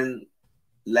one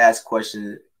last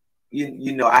question.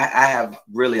 You know, I have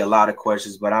really a lot of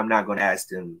questions, but I'm not going to ask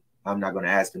them. I'm not going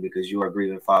to ask them because you are a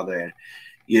grieving father, and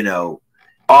you know,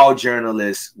 all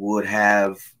journalists would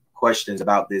have questions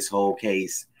about this whole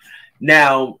case.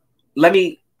 Now,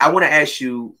 I want to ask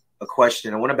you a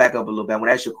question. I want to back up a little bit. I want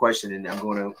to ask you a question, and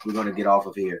we're going to get off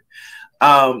of here.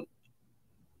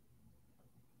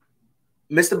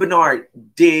 Mr. Bernard,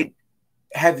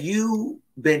 have you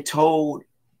been told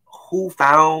who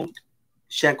found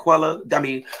Shanquella? I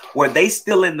mean, were they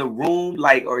still in the room,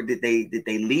 like, or did they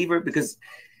leave her? Because,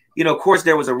 you know, of course,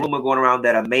 there was a rumor going around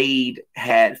that a maid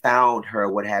had found her.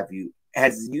 What have you?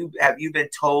 Have you been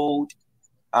told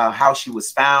how she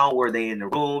was found? Were they in the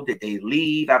room? Did they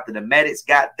leave after the medics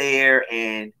got there?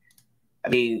 And I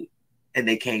mean, and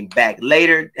they came back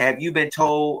later. Have you been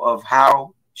told of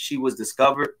how she was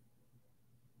discovered?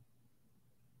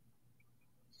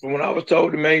 When I was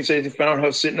told, the maid said they found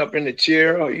her sitting up in the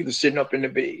chair or either sitting up in the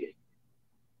bed.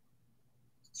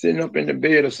 Sitting up in the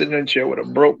bed or sitting in the chair with a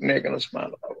broke neck and a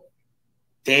spinal cord.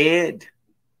 Dead?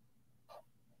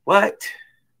 What?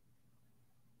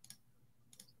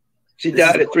 She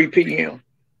died at 3 p.m.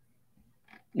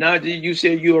 Najee, you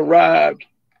said you arrived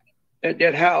at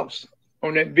that house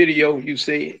on that video, you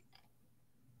said,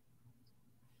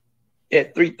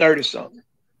 at 3:30 something.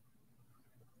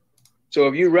 So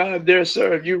if you arrived there,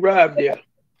 sir, if you arrived there,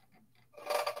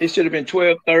 it should have been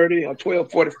 12:30 or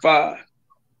 12:45.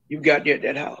 You got there at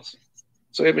that house.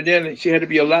 So evidently she had to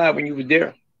be alive when you were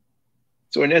there.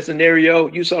 So in that scenario,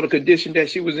 you saw the condition that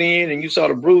she was in and you saw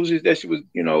the bruises that she was,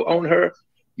 you know, on her.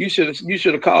 You should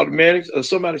have called the medics, or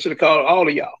somebody should have called all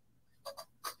of y'all.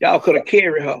 Y'all could have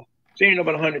carried her. She ain't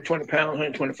about 120 pounds,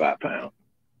 125 pounds.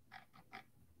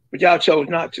 But y'all chose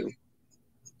not to.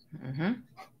 Mm-hmm.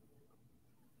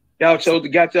 Y'all chose to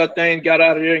got your thing, got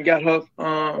out of there and got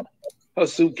her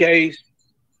suitcase.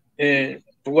 And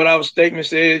for what our statement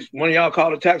says, one of y'all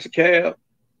called a taxi cab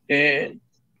and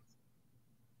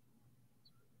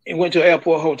went to an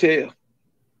airport hotel.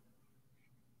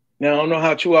 Now, I don't know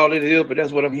how true all it is, but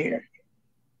that's what I'm hearing.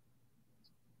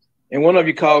 And one of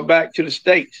you called back to the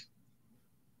States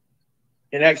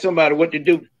and asked somebody what to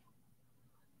do.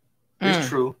 It's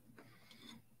true.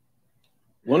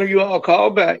 One of you all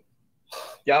called back.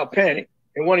 Y'all panicked,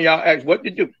 and one of y'all asked what to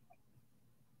do.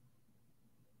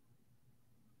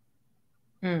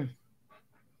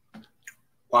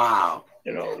 Wow.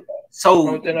 You know,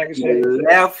 so they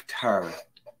left her,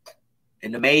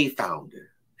 and the maid found her.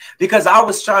 Because I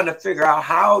was trying to figure out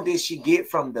how did she get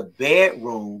from the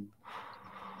bedroom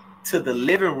to the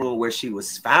living room where she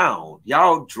was found.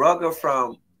 Y'all drug her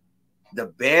from the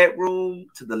bedroom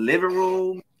to the living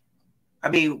room. I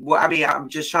mean, I'm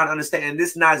just trying to understand. And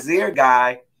this Nazir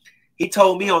guy, he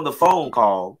told me on the phone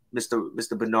call,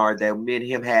 Mr. Bernard, that me and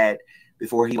him had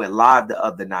before he went live the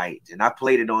other night, and I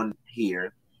played it on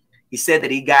here. He said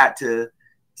that he got there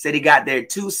at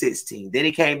 2:16. Then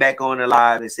he came back on the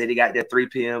live and said he got there 3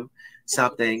 p.m.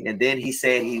 something, and then he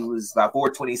said he was by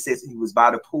 4:26. He was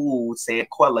by the pool saying,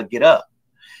 "Quella, get up."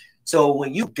 So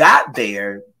when you got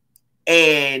there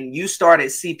and you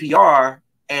started CPR.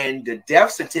 And the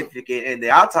death certificate and the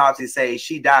autopsy say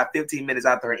she died 15 minutes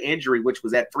after her injury, which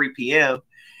was at 3 p.m.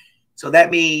 So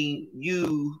that means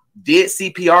you did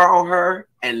CPR on her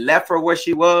and left her where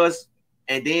she was.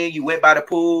 And then you went by the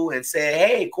pool and said,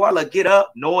 "Hey, Quella, get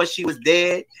up," knowing she was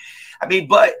dead. I mean,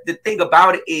 but the thing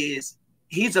about it is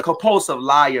he's a compulsive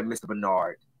liar, Mr.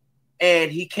 Bernard, and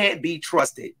he can't be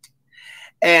trusted.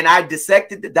 And I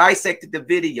dissected the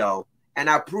video. And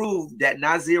I proved that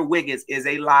Nazir Wiggins is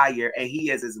a liar, and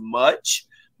he is as much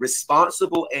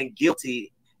responsible and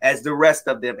guilty as the rest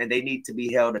of them, and they need to be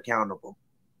held accountable.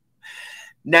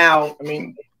 Now, I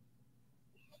mean,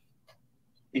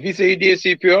 if you say he did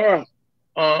CPR,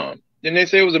 then they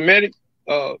say it was a medic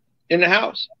in the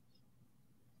house.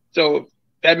 So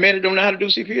that medic don't know how to do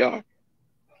CPR.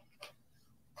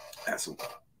 That's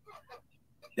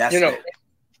you know.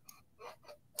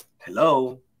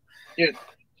 Hello. Yeah.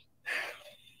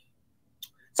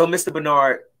 So, Mr.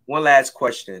 Bernard, one last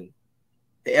question.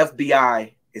 The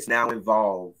FBI is now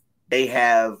involved. They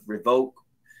have revoked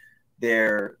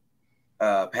their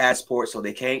passport, so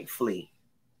they can't flee.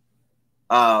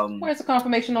 Where's the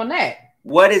confirmation on that?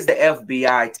 What is the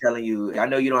FBI telling you? I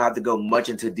know you don't have to go much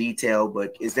into detail,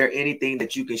 but is there anything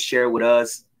that you can share with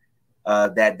us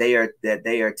that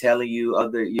they are telling you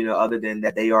other than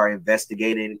that they are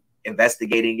investigating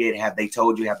it? Have they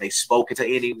told you? Have they spoken to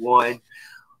anyone?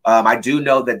 I do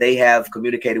know that they have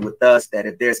communicated with us that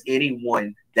if there's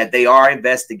anyone that they are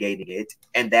investigating it,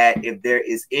 and that if there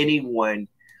is anyone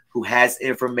who has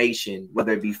information,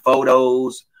 whether it be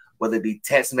photos whether it be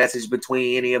text message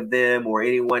between any of them or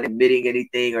anyone admitting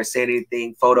anything or saying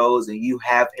anything, photos, and you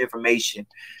have information,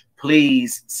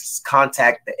 please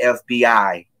contact the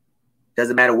FBI.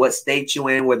 Doesn't matter what state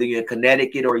you're in, whether you're in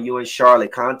Connecticut or you're in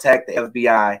Charlotte, contact the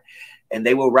FBI and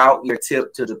they will route your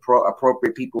tip to the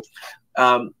appropriate people.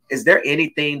 Is there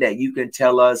anything that you can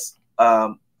tell us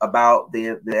about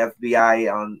the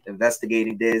FBI on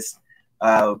investigating this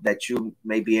that you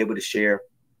may be able to share?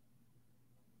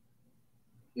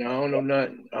 No, I don't know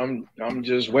nothing. I'm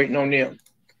just waiting on them.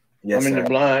 Yes, I'm in sir. the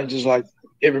blind, just like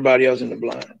everybody else in the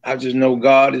blind. I just know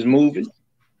God is moving.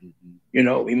 You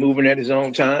know, He's moving at His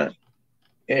own time,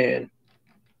 and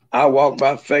I walk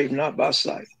by faith, not by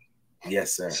sight.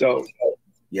 Yes, sir. So,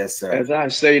 yes, sir. As I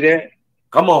say that,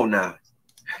 come on now.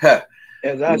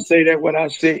 As I say that, what I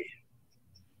say,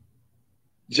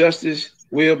 justice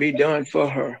will be done for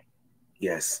her.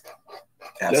 Yes,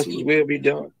 absolutely. Justice will be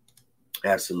done.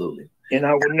 Absolutely. And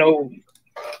I will know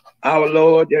our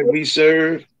Lord that we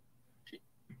serve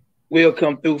will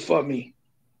come through for me.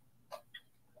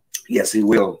 Yes, He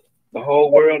will. The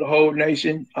whole world, the whole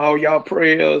nation, all y'all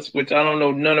prayers, which I don't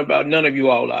know none about none of you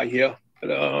all out here.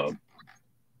 But,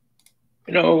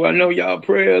 you know, I know y'all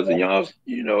prayers and y'all,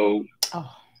 you know.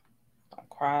 Oh, don't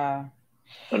cry.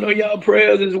 I know y'all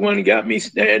prayers is the one that got me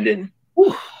standing.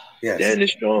 Yes. Standing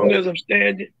strong as I'm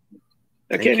standing.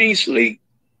 I can't even sleep.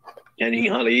 Can't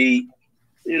even hardly eat.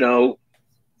 You know.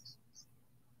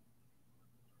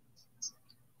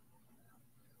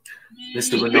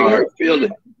 Mr. Bernard. Big hurt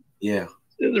feeling. Yeah.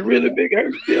 There's a really big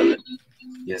hurt feeling.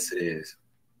 Yes, it is.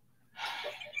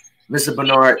 Mr.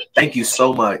 Bernard, thank you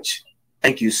so much.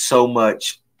 Thank you so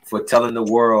much for telling the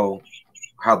world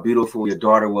how beautiful your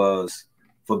daughter was,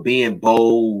 for being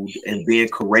bold and being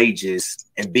courageous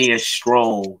and being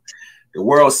strong. The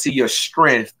world see your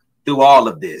strength through all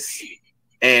of this.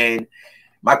 And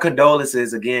my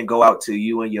condolences again go out to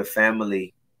you and your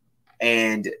family.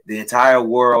 And the entire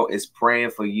world is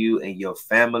praying for you and your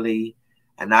family.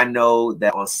 And I know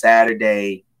that on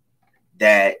Saturday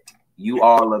that you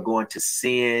all are going to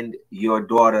send your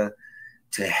daughter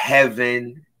to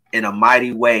heaven in a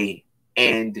mighty way.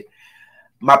 And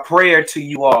my prayer to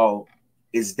you all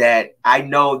is that I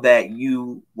know that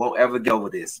you won't ever get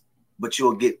over this, but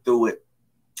you'll get through it.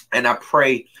 And I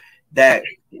pray that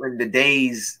when the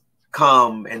days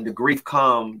come and the grief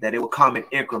come, that it will come in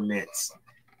increments,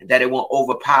 and that it won't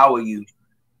overpower you,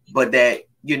 but that,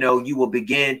 you know, you will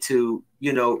begin to,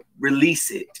 you know,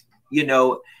 release it, you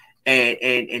know,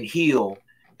 and heal.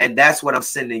 And that's what I'm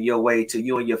sending your way to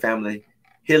you and your family.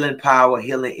 Healing power,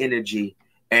 healing energy.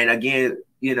 And again,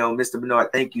 you know, Mr.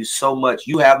 Bernard, thank you so much.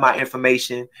 You have my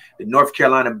information. The North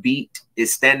Carolina Beat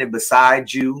is standing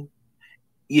beside you.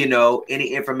 You know,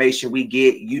 any information we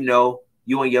get, you know,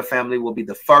 you and your family will be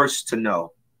the first to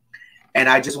know. And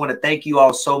I just want to thank you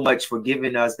all so much for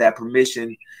giving us that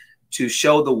permission to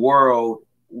show the world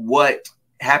what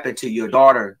happened to your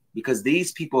daughter, because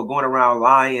these people are going around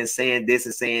lying, saying this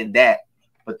and saying that.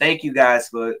 But thank you guys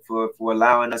for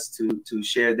allowing us to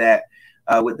share that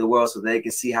with the world so they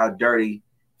can see how dirty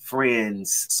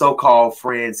friends, so-called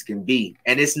friends, can be.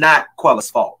 And it's not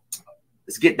Quella's fault.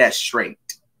 Let's get that straight.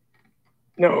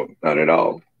 No, not at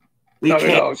all. Not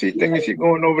at all. She thinking she's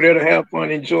going over there to have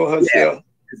fun, enjoy herself.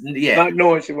 Yeah. Not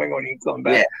knowing she ain't gonna even come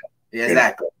back. Yeah,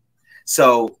 exactly.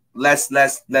 So let's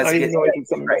get let's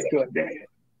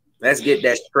get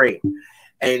that straight.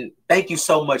 And thank you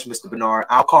so much, Mr. Bernard.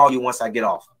 I'll call you once I get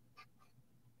off.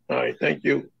 All right, thank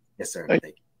you. Yes, sir. Thank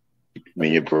you. Me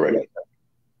and your parade.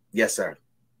 Yes, sir.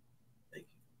 Thank you.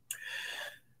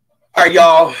 All right,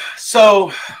 y'all.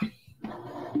 So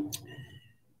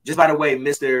just by the way,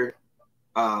 Mr.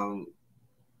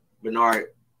 Bernard,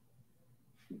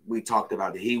 we talked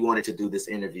about it. He wanted to do this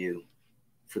interview.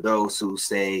 For those who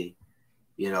say,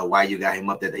 you know, why you got him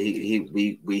up there,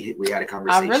 we had a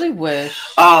conversation. I really wish.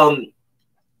 I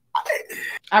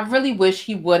really wish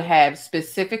he would have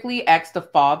specifically asked the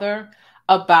father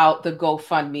about the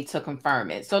GoFundMe to confirm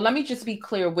it. So let me just be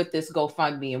clear with this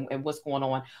GoFundMe and what's going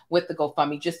on with the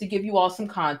GoFundMe, just to give you all some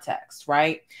context,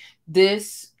 right?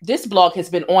 This blog has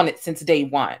been on it since day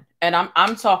one. And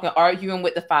I'm talking arguing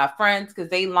with the 5 friends because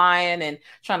they lying and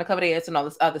trying to cover their ass and all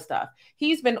this other stuff.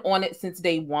 He's been on it since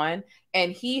day one,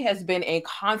 and he has been in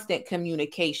constant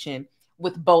communication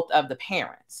with both of the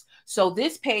parents. So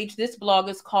this page, this blog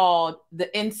is called the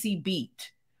NC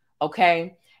Beat,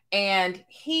 okay? And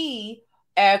he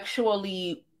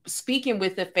actually, speaking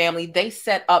with the family, they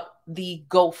set up the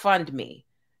GoFundMe,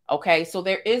 okay? So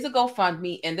there is a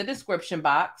GoFundMe in the description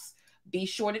box. Be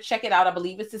sure to check it out. I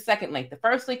believe it's the second link. The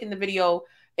first link in the video,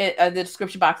 the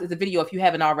description box, is the video if you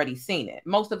haven't already seen it.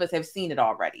 Most of us have seen it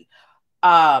already.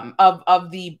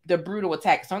 of the brutal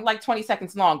attack. It's only like 20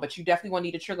 seconds long, but you definitely want to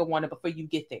need a trigger warning before you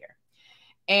get there.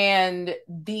 And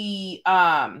the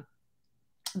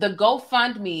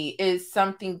GoFundMe is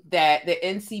something that the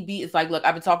NCB is like, look,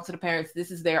 I've been talking to the parents.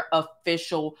 This is their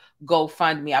official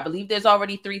GoFundMe. I believe there's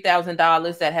already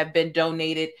 $3,000 that have been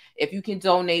donated. If you can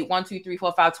donate $1, $2, $3,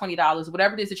 $4, $5, $20,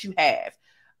 whatever it is that you have,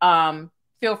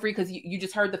 feel free, because you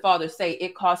just heard the father say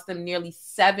it cost them nearly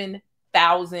 $7,000.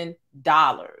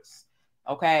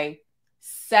 Okay,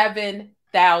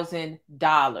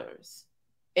 $7,000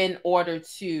 in order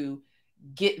to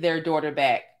get their daughter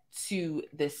back to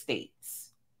the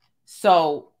States.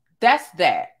 So that's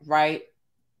that, right?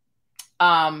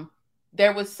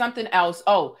 There was something else.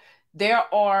 Oh, there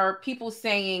are people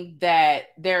saying that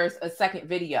there's a second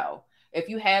video. If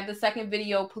you have the second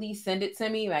video, please send it to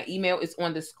me. My email is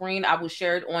on the screen. I will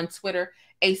share it on Twitter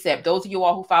ASAP. Those of you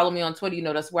all who follow me on Twitter, you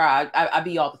know that's where I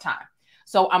be all the time.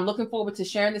 So I'm looking forward to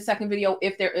sharing the second video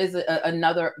if there is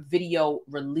another video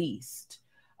released.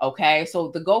 Okay, so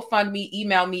the GoFundMe,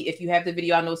 email me if you have the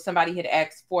video. I know somebody had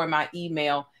asked for my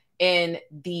email in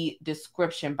the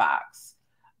description box.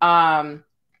 That's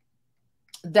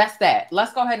that.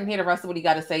 Let's go ahead and hear the rest of what he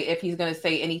got to say, if he's going to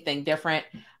say anything different.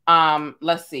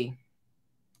 Let's see.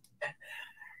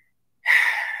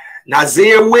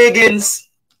 Nazir Wiggins.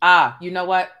 You know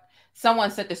what?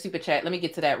 Someone sent the super chat. Let me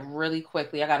get to that really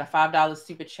quickly. I got a $5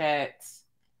 super chat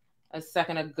a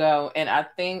second ago, and I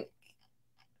think,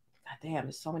 God damn,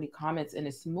 there's so many comments and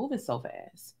it's moving so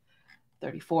fast.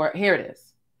 34. Here it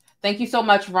is. Thank you so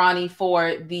much, Ronnie,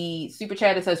 for the super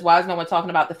chat. It says, why is no one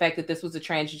talking about the fact that this was a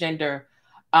transgender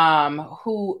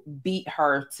who beat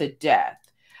her to death?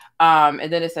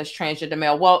 And then it says transgender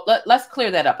male. Well, let's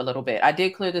clear that up a little bit. I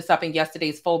did clear this up in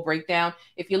yesterday's full breakdown.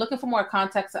 If you're looking for more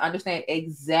context to understand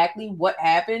exactly what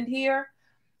happened here,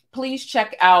 please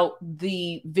check out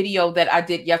the video that I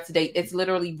did yesterday. It's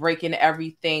literally breaking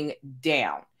everything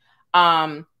down.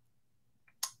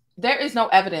 There is no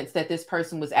evidence that this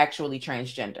person was actually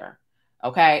transgender.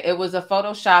 Okay, it was a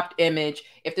photoshopped image.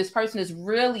 If this person is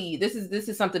really, this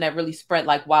is something that really spread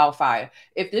like wildfire.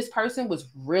 If this person was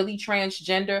really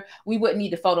transgender, we wouldn't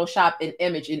need to Photoshop an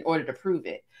image in order to prove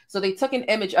it. So they took an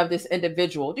image of this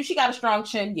individual. Do she got a strong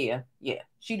chin? Yeah,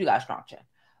 she do got a strong chin.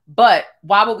 But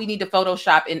why would we need to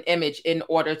Photoshop an image in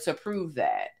order to prove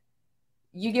that?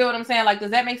 You get what I'm saying? Like,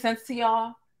 does that make sense to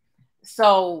y'all?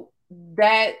 So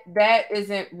that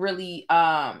isn't really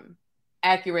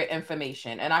accurate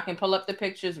information. And I can pull up the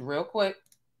pictures real quick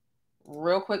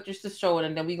just to show it,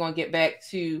 and then we're going to get back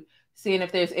to seeing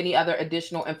if there's any other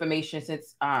additional information,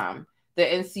 since the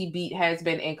NCB has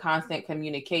been in constant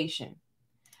communication.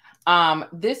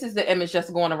 This is the image that's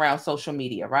going around social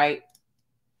media, right?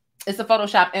 It's a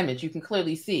Photoshop image. You can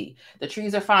clearly see the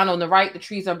trees are fine on the right, the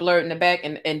trees are blurred in the back,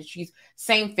 and she's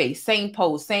same face, same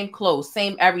pose, same clothes,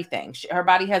 same everything. Her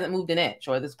body hasn't moved an inch,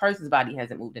 or this person's body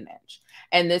hasn't moved an inch.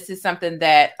 And this is something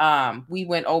that we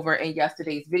went over in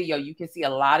yesterday's video. You can see a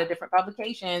lot of different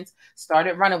publications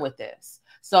started running with this.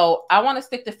 So I want to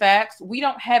stick to facts. We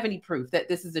don't have any proof that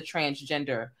this is a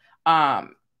transgender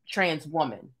trans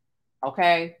woman.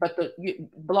 Okay, but the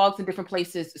blogs in different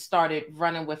places started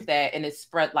running with that, and it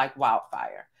spread like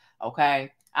wildfire.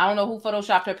 Okay, I don't know who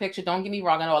photoshopped her picture. Don't get me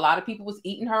wrong. I know a lot of people was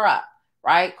eating her up,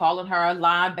 right? Calling her a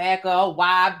linebacker,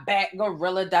 wide back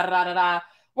gorilla, da da da da.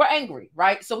 We're angry,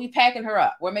 right? So we packing her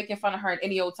up. We're making fun of her in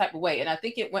any old type of way. And I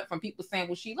think it went from people saying,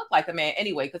 well, she looked like a man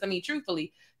anyway. Because I mean,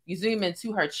 truthfully, you zoom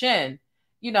into her chin,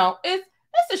 you know, it's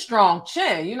a strong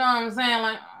chin. You know what I'm saying?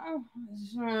 Like,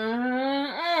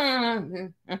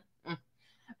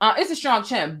 it's a strong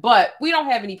chin, but we don't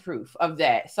have any proof of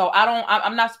that. So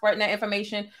I'm not spreading that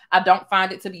information. I don't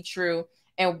find it to be true.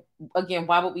 And again,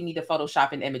 why would we need to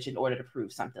Photoshop an image in order to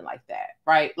prove something like that?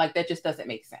 Right? Like, that just doesn't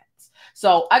make sense.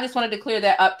 So I just wanted to clear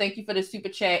that up. Thank you for the super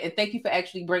chat. And thank you for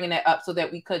actually bringing that up so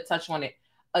that we could touch on it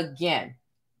again.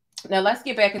 Now let's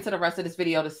get back into the rest of this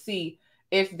video to see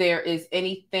if there is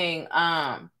anything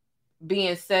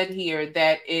being said here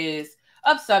that is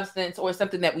of substance or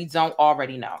something that we don't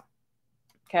already know.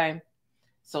 Okay,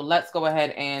 so let's go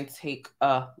ahead and take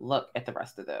a look at the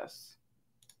rest of this.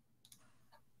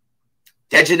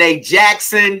 Dejanay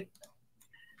Jackson,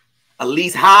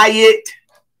 Elise Hyatt,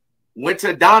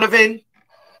 Winter Donovan,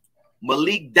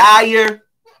 Malik Dyer,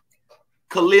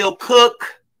 Khalil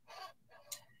Cook.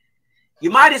 You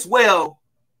might as well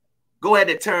go ahead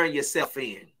and turn yourself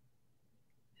in,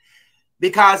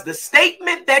 because the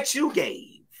statement that you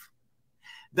gave,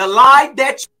 the lie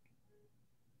that you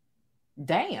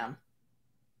damn.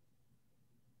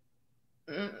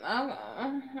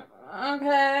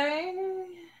 Okay.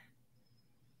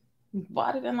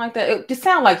 Why did I like that? It just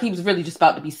sounded like he was really just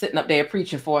about to be sitting up there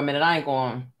preaching for a minute. I ain't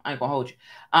gonna hold you.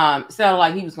 Sounded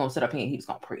like he was gonna sit up here and he was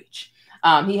gonna preach.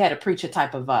 He had a preacher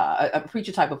type of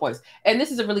voice. And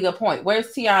this is a really good point.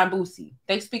 Where's Tia and Boosie?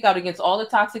 They speak out against all the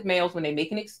toxic males when they're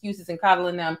making excuses and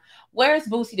coddling them. Where's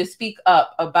Boosie to speak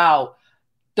up about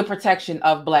the protection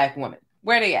of Black women?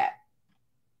 Where they at?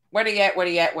 Where they at? Where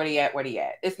they at? Where they at? Where they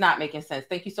at? It's not making sense.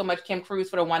 Thank you so much, Kim Cruz,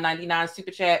 for the $1.99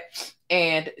 super chat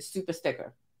and super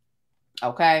sticker.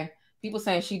 Okay. People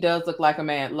saying she does look like a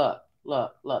man. Look.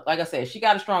 Like I said, she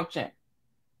got a strong chin.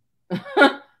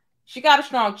 She got a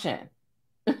strong chin.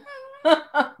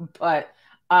 But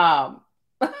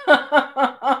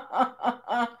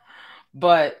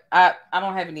but I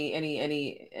don't have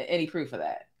any proof of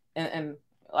that. And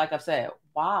like I've said,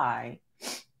 why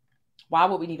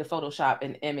would we need to Photoshop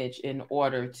an image in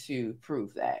order to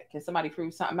prove that? Can somebody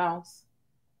prove something else?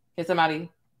 Can somebody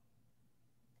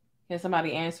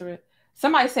answer it?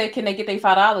 Somebody said, can they get their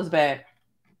 $5 back?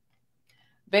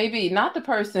 Baby, not the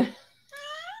person.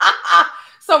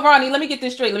 So, Ronnie, let me get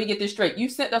this straight. You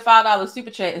sent the $5 super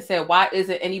chat and said, why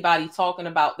isn't anybody talking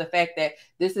about the fact that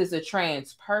this is a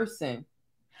trans person?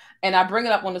 And I bring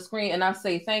it up on the screen and I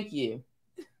say, thank you.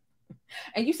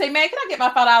 And you say, man, can I get my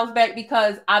 $5 back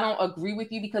because I don't agree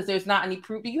with you because there's not any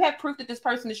proof? Do you have proof that this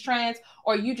person is trans,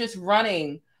 or are you just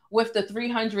running with the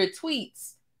 300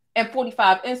 tweets and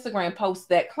 45 Instagram posts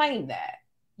that claim that?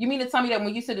 You mean to tell me that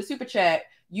when you send a super chat,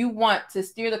 you want to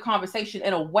steer the conversation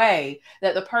in a way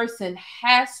that the person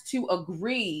has to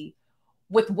agree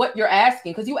with what you're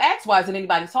asking? Because you asked, why isn't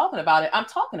anybody talking about it? I'm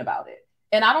talking about it.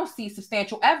 And I don't see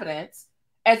substantial evidence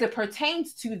as it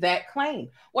pertains to that claim.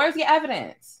 Where's your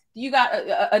evidence? You got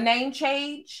a name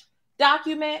change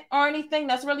document or anything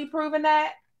that's really proving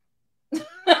that?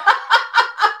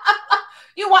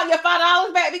 You want your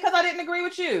 $5 back because I didn't agree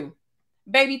with you?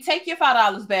 Baby, take your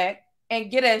 $5 back and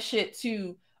get that shit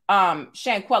to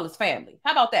Shanquella's family.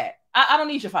 How about that? I don't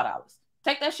need your $5.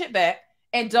 Take that shit back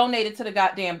and donate it to the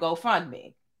goddamn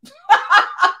GoFundMe. What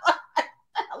the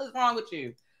hell is wrong with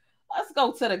you? Let's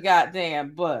go to the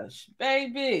goddamn bush,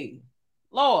 baby.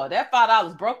 Lord, that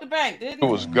 $5 broke the bank, didn't it? It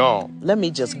was gone. Let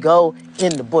me just go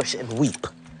in the bush and weep.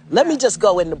 Let me just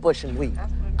go in the bush and weep.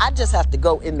 I just have to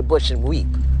go in the bush and weep.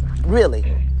 Really.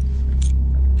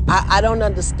 I don't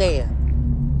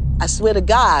understand. I swear to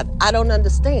God, I don't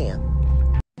understand.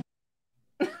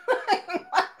 What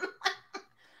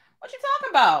you talking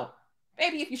about?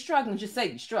 Baby, if you're struggling, just say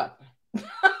you're struggling.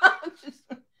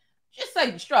 just say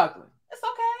you're struggling. It's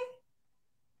okay.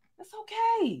 It's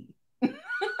okay.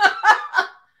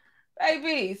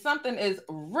 Baby, something is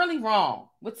really wrong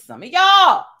with some of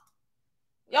y'all.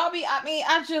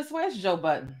 Where's Joe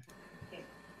Button?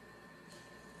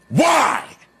 Why?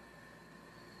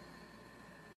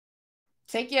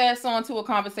 Take your ass on to a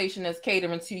conversation that's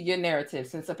catering to your narrative,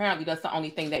 since apparently that's the only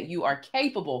thing that you are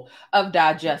capable of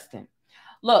digesting.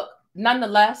 Look,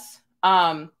 nonetheless,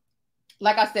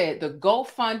 like I said, the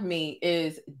GoFundMe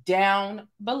is down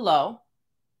below.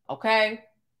 Okay?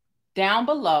 Down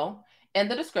below in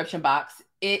the description box.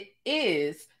 It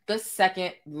is the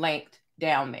second link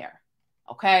down there.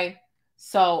 Okay?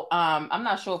 So I'm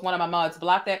not sure if one of my mods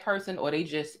blocked that person or they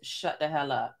just shut the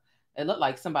hell up. It looked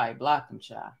like somebody blocked them,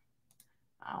 child.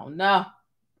 I don't know.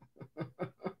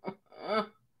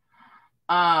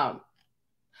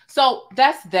 So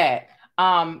that's that.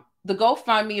 The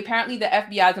GoFundMe, apparently the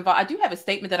FBI is involved. I do have a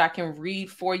statement that I can read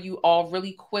for you all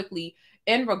really quickly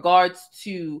in regards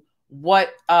to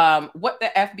what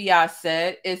the FBI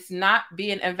said. It's not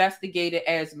being investigated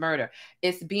as murder.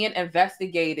 It's being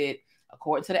investigated,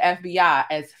 according to the FBI,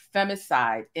 as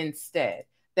femicide instead.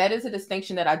 That is a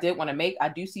distinction that I did want to make. I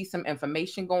do see some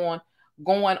information going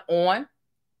on.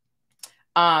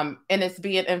 And it's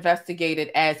being investigated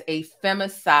as a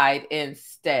femicide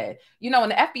instead. You know, when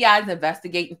the FBI is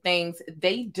investigating things,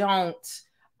 they don't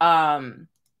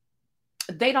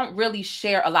really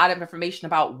share a lot of information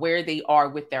about where they are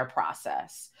with their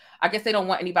process. I guess they don't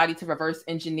want anybody to reverse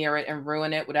engineer it and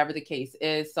ruin it, whatever the case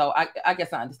is. So I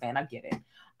guess I understand. I get it.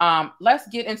 Let's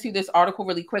get into this article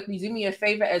really quickly. Do me a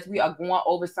favor as we are going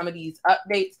over some of these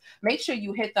updates. Make sure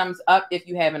you hit thumbs up if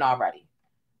you haven't already.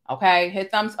 Okay,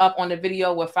 hit thumbs up on the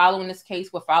video. We're following this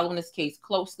case. We're following this case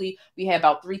closely. We have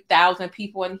about 3,000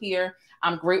 people in here.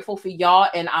 I'm grateful for y'all,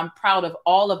 and I'm proud of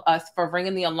all of us for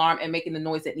ringing the alarm and making the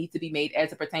noise that needs to be made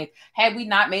as it pertains. Had we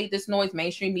not made this noise,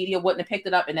 mainstream media wouldn't have picked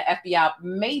it up, and the FBI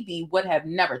maybe would have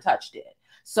never touched it.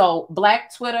 So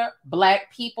Black Twitter,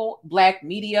 Black people, Black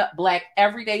media, Black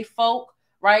everyday folk,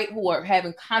 right, who are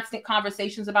having constant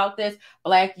conversations about this,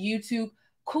 Black YouTube,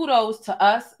 kudos to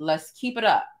us. Let's keep it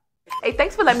up. Hey,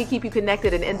 thanks for letting me keep you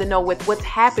connected and in the know with what's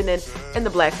happening in the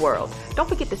Black world. Don't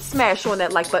forget to smash on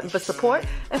that like button for support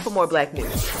and for more Black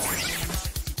news.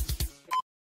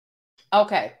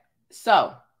 Okay,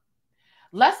 so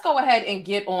let's go ahead and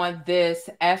get on this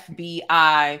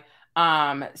FBI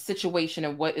situation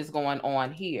and what is going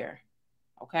on here.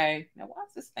 Okay, now why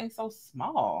is this thing so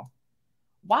small?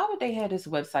 Why would they have this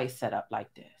website set up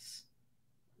like this?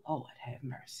 Lord have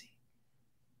mercy.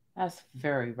 That's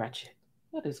very wretched.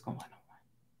 What is going on?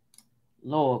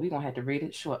 Lord, we're going to have to read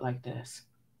it short like this.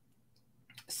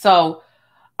 So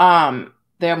there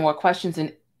are more questions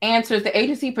and answers. The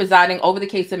agency presiding over the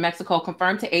case in Mexico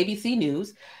confirmed to ABC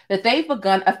News that they've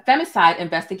begun a femicide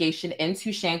investigation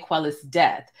into Shanquella's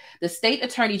death. The state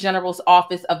attorney general's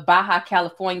office of Baja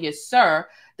California,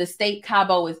 the state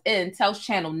Cabo is in, tells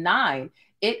Channel 9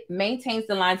 it maintains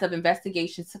the lines of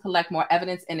investigations to collect more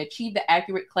evidence and achieve the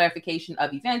accurate clarification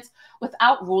of events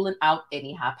without ruling out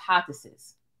any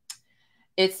hypothesis.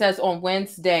 It says on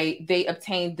Wednesday, they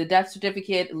obtained the death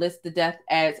certificate, lists the death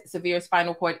as severe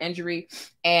spinal cord injury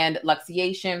and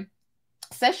luxation.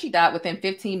 Says she died within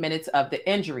 15 minutes of the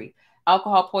injury.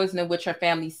 Alcohol poisoning, which her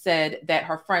family said that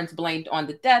her friends blamed on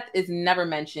the death, is never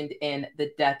mentioned in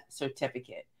the death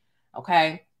certificate.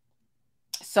 Okay.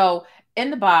 So in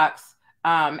the box,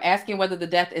 asking whether the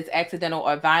death is accidental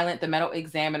or violent, the medical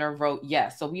examiner wrote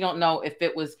yes. So we don't know if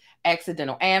it was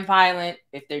accidental and violent,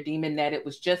 if they're deeming that it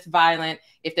was just violent,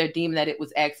 if they're deeming that it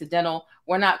was accidental.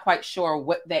 We're not quite sure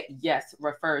what that yes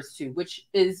refers to, which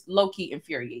is low-key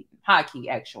infuriating, high-key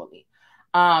actually.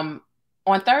 On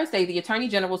Thursday, the Attorney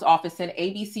General's office sent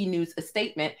ABC News a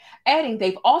statement adding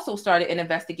they've also started an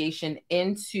investigation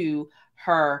into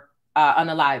her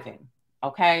unaliving.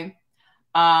 Okay.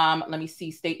 Let me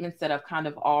see statements that I've kind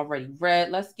of already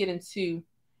read. Let's get into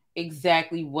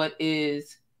exactly what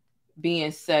is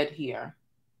being said here.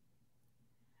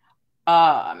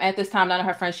 At this time, none of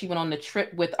her friends she went on the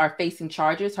trip with are facing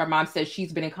charges. Her mom says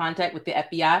she's been in contact with the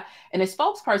FBI, and a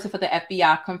spokesperson for the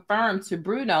FBI confirmed to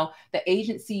Bruno the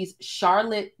agency's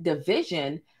Charlotte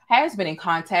division has been in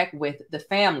contact with the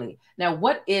family. Now,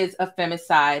 what is a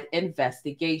femicide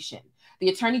investigation? The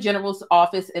Attorney General's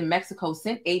office in Mexico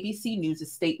sent ABC News a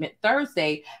statement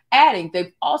Thursday, adding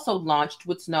they've also launched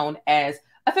what's known as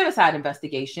a femicide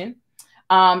investigation.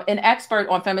 An expert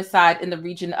on femicide in the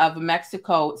region of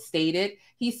Mexico stated,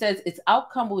 he says its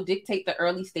outcome will dictate the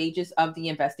early stages of the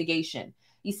investigation.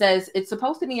 He says it's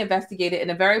supposed to be investigated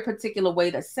in a very particular way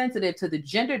that's sensitive to the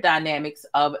gender dynamics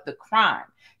of the crime.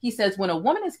 He says when a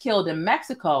woman is killed in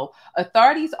Mexico,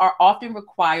 authorities are often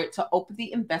required to open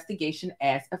the investigation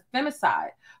as a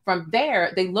femicide. From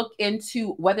there, they look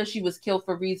into whether she was killed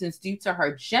for reasons due to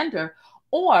her gender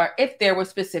or if there were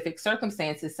specific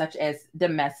circumstances such as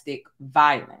domestic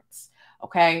violence.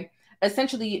 Okay.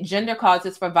 Essentially, gender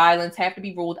causes for violence have to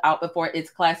be ruled out before it's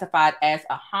classified as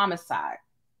a homicide.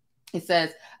 It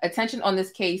says attention on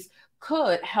this case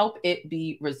could help it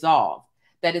be resolved.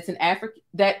 That it's an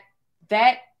that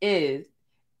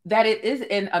it is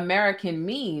in American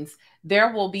means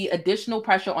there will be additional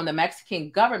pressure on the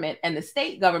Mexican government and the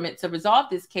state government to resolve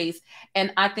this case.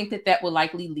 And I think that that will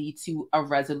likely lead to a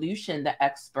resolution, the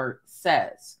expert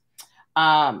says.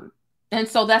 And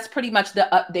so that's pretty much the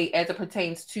update as it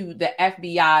pertains to the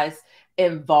FBI's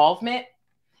involvement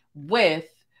with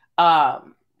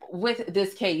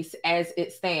this case as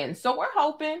it stands. So we're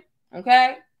hoping,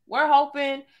 okay, we're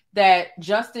hoping that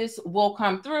justice will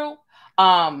come through.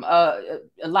 A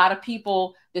lot of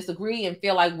people disagree and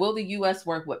feel like, will the U.S.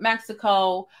 work with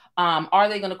Mexico? Are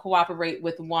they going to cooperate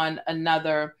with one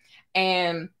another?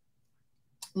 And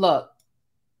look,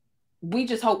 we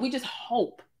just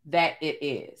hope that it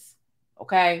is.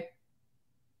 Okay.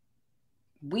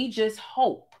 We just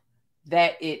hope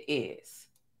that it is.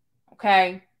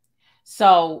 Okay.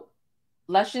 So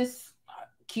let's just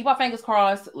keep our fingers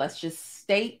crossed. Let's just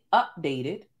stay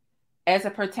updated as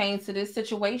it pertains to this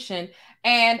situation.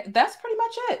 And that's pretty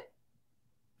much it.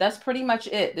 That's pretty much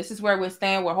it. This is where we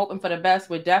stand. We're hoping for the best.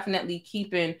 We're definitely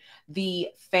keeping the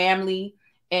family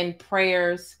in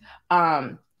prayers.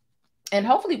 And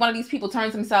hopefully one of these people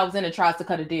turns themselves in and tries to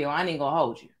cut a deal. I ain't gonna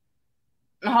hold you.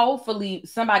 Hopefully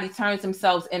somebody turns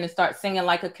themselves in and starts singing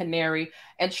like a canary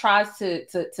and tries to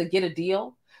get a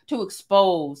deal to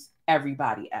expose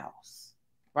everybody else.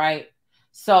 Right?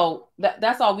 So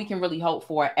that's all we can really hope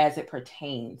for as it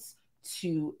pertains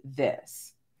to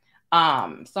this.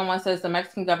 Someone says the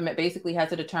Mexican government basically has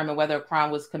to determine whether a crime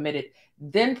was committed,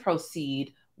 then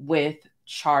proceed with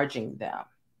charging them.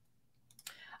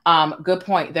 Good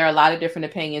point. There are a lot of different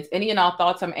opinions. Any and all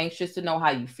thoughts? I'm anxious to know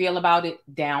how you feel about it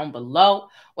down below,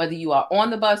 whether you are on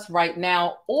the bus right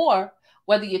now or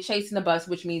whether you're chasing the bus,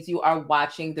 which means you are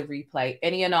watching the replay.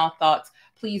 Any and all thoughts,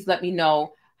 please let me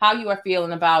know how you are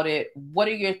feeling about it. What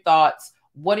are your thoughts?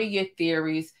 What are your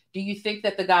theories? Do you think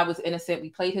that the guy was innocent?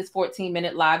 We played his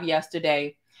 14-minute live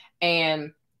yesterday,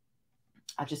 and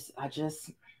I just,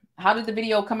 how did the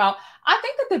video come out? I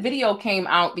think that the video came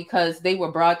out because they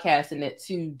were broadcasting it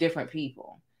to different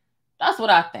people. That's what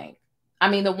I think. I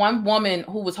mean, the one woman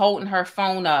who was holding her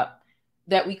phone up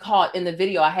that we caught in the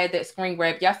video, I had that screen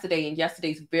grab yesterday in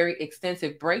yesterday's very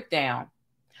extensive breakdown.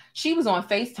 She was on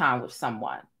FaceTime with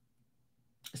someone.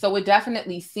 So it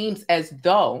definitely seems as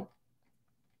though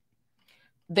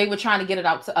they were trying to get it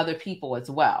out to other people as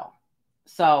well.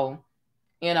 So,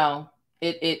 you know,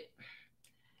 it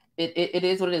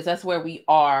is what it is. That's where we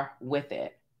are with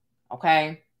it.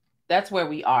 Okay. That's where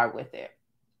we are with it.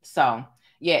 So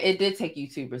yeah, it did take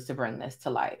YouTubers to bring this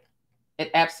to light.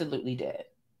 It absolutely did.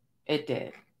 It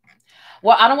did.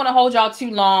 Well, I don't want to hold y'all too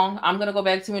long. I'm going to go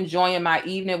back to enjoying my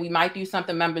evening. We might do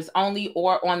something members only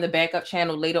or on the backup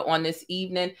channel later on this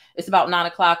evening. It's about 9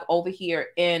 o'clock over here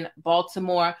in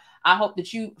Baltimore. I hope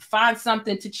that you find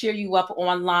something to cheer you up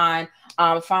online.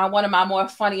 Find one of my more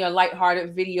funny or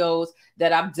lighthearted videos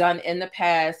that I've done in the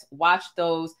past. Watch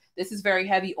those. This is very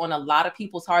heavy on a lot of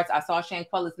people's hearts. I saw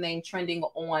Shanquella's name trending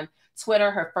on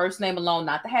Twitter. Her first name alone,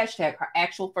 not the hashtag, her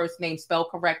actual first name spelled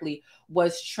correctly,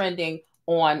 was trending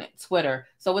on Twitter.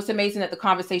 So it's amazing that the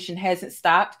conversation hasn't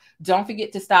stopped. Don't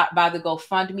forget to stop by the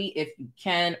GoFundMe if you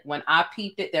can. When I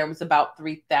peeped it, there was about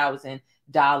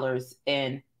 $3,000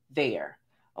 in there.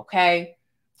 Okay.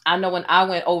 I know when I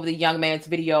went over the young man's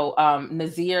video,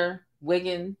 Nazir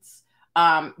Wiggins,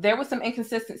 there were some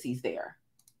inconsistencies there.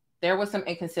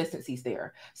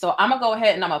 So I'm gonna go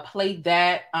ahead and I'm gonna play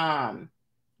that,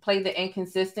 play the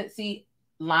inconsistency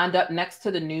lined up next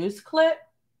to the news clip,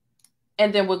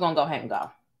 and then we're gonna go ahead and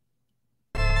go.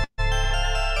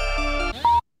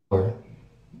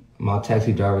 My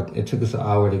taxi driver, it took us an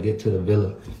hour to get to the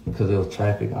villa because there was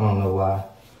traffic. I don't know why.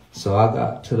 So I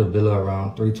got to the villa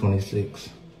around 3:26.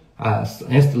 I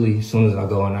instantly, as soon as I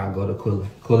go in there, I go to Quilla.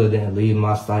 Quilla didn't leave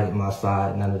my side,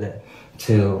 none of that,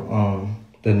 till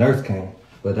the nurse came.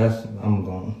 But I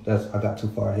got too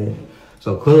far ahead.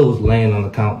 So Quilla was laying on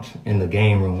the couch in the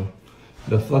game room.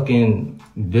 The fucking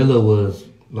villa was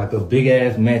like a big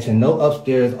ass mansion, no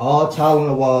upstairs, all tile on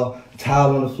the wall,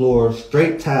 tile on the floor,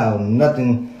 straight tile,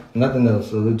 nothing else.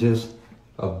 So it just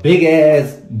a big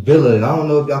ass villa. I don't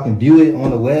know if y'all can view it on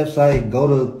the website. Go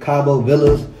to Cabo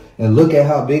Villas and look at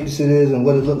how big this shit is and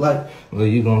what it looked like. Well,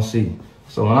 you're gonna see.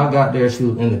 So when I got there, she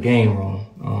was in the game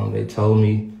room. They told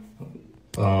me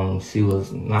she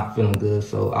was not feeling good.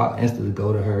 So I instantly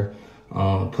go to her,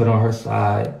 put on her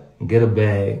side, get a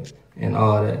bag and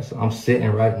all that. So I'm sitting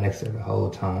right next to her the whole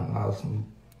time. I was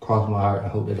cross my heart. I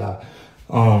hope that I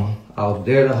was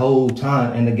there the whole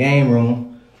time in the game room.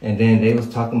 And then they was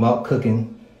talking about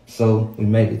cooking, so we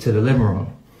made it to the living room.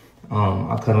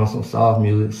 I cut on some soft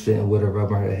music, sitting with her,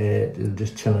 rubbing her head,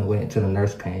 just chilling, waiting till the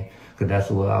nurse came, because that's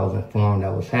what I was informed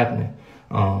that was happening.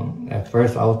 At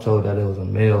first, I was told that it was a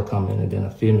male coming, and then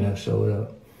a female showed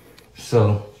up.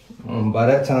 So by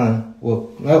that time,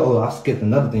 I skipped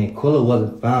another thing. Quilla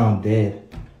wasn't found dead.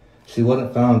 She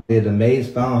wasn't found dead. The maids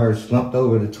found her slumped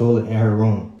over the toilet in her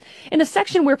room. In a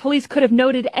section where police could have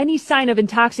noted any sign of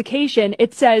intoxication,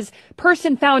 it says,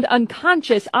 person found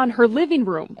unconscious on her living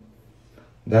room.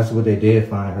 That's what they did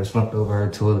find, her slumped over her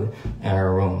toilet in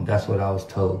her room. That's what I was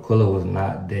told. Quilla was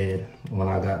not dead when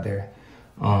I got there.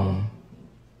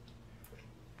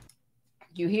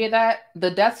 You hear that?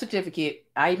 The death certificate,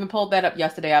 I even pulled that up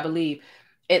yesterday, I believe.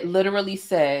 It literally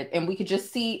said, and we could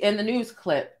just see in the news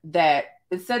clip that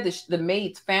it said that the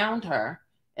maids found her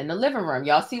in the living room.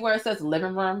 Y'all see where it says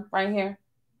living room right here?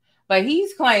 But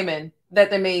he's claiming that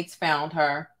the maids found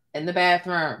her in the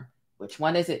bathroom. Which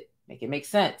one is it? Make it make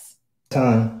sense.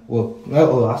 I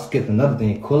skipped another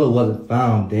thing. Quilla wasn't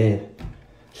found dead.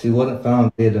 She wasn't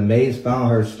found dead. The maids found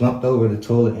her slumped over the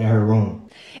toilet in her room.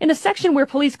 In a section where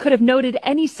police could have noted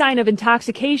any sign of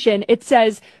intoxication, it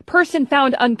says, person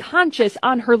found unconscious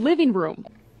on her living room.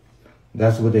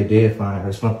 That's what they did find,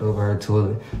 her slumped over her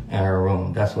toilet in her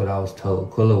room. That's what I was told.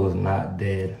 Quilla was not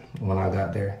dead when I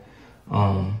got there.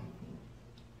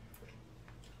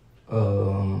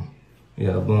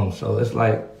 Yeah, boom. So it's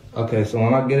like, okay, so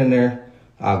when I get in there,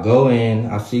 I go in,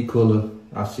 I see Quilla,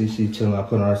 I see she chilling, I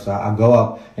put her on her side. I go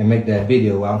out and make that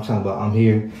video where I'm talking about I'm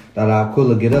here, that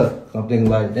Quilla get up. So I'm thinking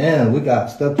like, damn, we got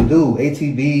stuff to do.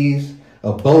 ATVs,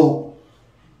 a boat,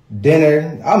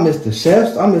 dinner. I missed the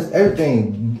chefs, I missed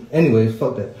everything. Anyways,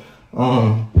 fuck that.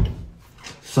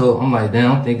 So I'm like,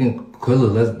 damn, I'm thinking, Quilla,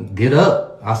 let's get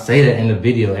up. I say that in the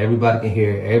video. Everybody can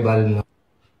hear it. Everybody knows.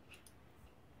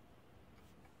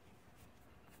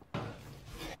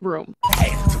 room.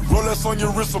 On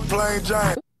your wrist,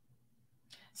 PLAINEST.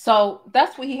 So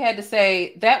that's what he had to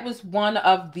say. That was one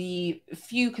of the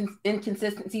few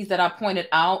inconsistencies that I pointed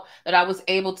out that I was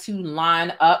able to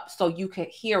line up so you could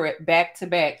hear it back to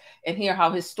back and hear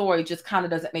how his story just kind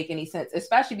of doesn't make any sense,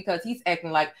 especially because he's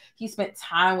acting like he spent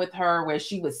time with her where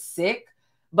she was sick.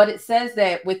 But it says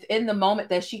that within the moment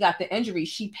that she got the injury,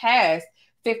 she passed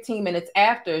 15 minutes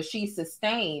after she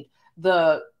sustained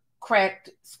the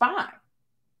cracked spine,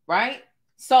 right?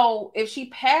 So if she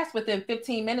passed within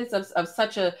 15 minutes of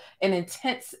such an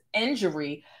intense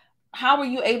injury, how were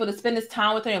you able to spend this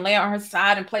time with her and lay on her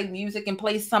side and play music and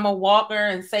play Summer Walker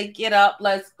and say, get up,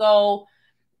 let's go?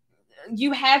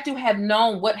 You had to have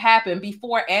known what happened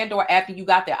before and or after you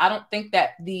got there. I don't think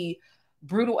that the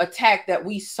brutal attack that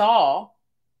we saw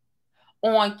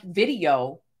on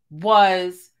video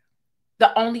was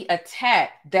the only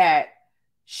attack that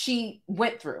she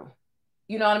went through.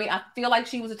 You know what I mean? I feel like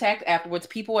she was attacked afterwards.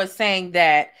 People are saying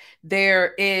that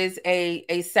there is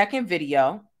a second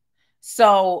video.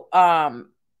 So,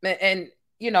 and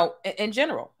you know, in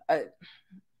general,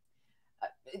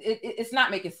 it's not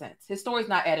making sense. His story's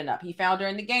not adding up. He found her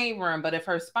in the game room, but if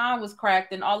her spine was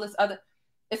cracked and all this other,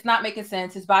 it's not making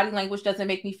sense. His body language doesn't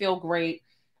make me feel great.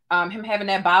 Him having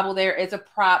that Bible there as a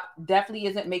prop definitely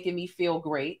isn't making me feel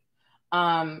great.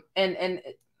 And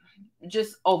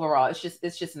just overall, it's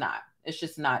just not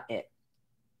it.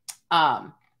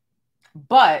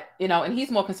 But, you know, and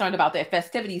he's more concerned about the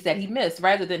festivities that he missed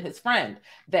rather than his friend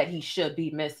that he should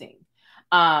be missing.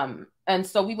 And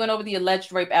so we went over the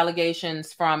alleged rape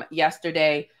allegations from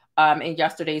yesterday, in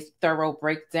yesterday's thorough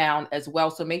breakdown as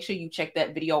well. So make sure you check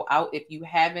that video out if you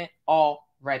haven't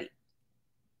already.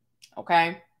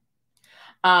 Okay.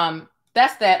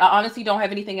 That's that. I honestly don't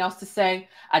have anything else to say.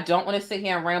 I don't want to sit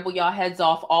here and ramble y'all heads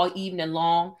off all evening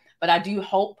long, but I do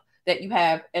hope that you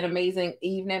have an amazing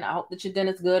evening. I hope that your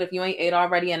dinner's good if you ain't ate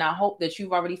already. And I hope that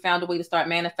you've already found a way to start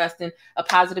manifesting a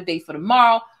positive day for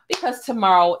tomorrow, because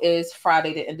tomorrow is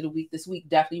Friday, the end of the week. This week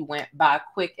definitely went by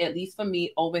quick, at least for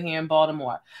me over here in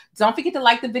Baltimore. Don't forget to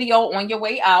like the video on your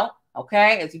way out.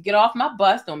 Okay. As you get off my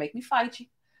bus, don't make me fight you.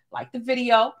 Like the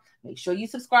video. Make sure you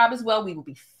subscribe as well. We will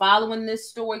be following this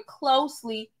story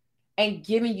closely and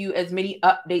giving you as many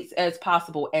updates as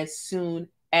possible as soon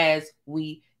as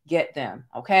we get them.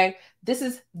 Okay. This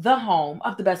is the home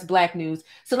of the best Black news,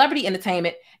 celebrity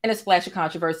entertainment, and a splash of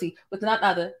controversy with none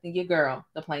other than your girl,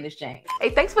 the plainest Jane.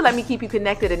 Hey, thanks for letting me keep you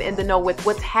connected and in the know with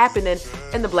what's happening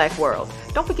in the Black world.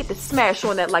 Don't forget to smash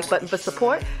on that like button for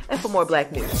support and for more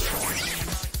Black news.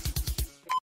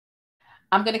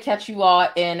 I'm going to catch you all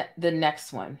in the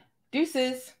next one.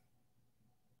 Deuces.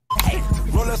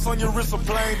 On your wrist,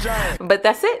 PLAINEST. But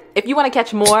that's it. If you want to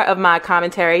catch more of my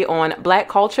commentary on Black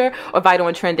culture or vital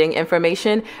and trending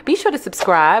information, be sure to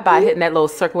subscribe by hitting that little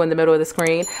circle in the middle of the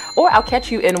screen, or I'll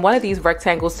catch you in one of these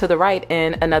rectangles to the right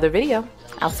in another video.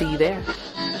 I'll see you there.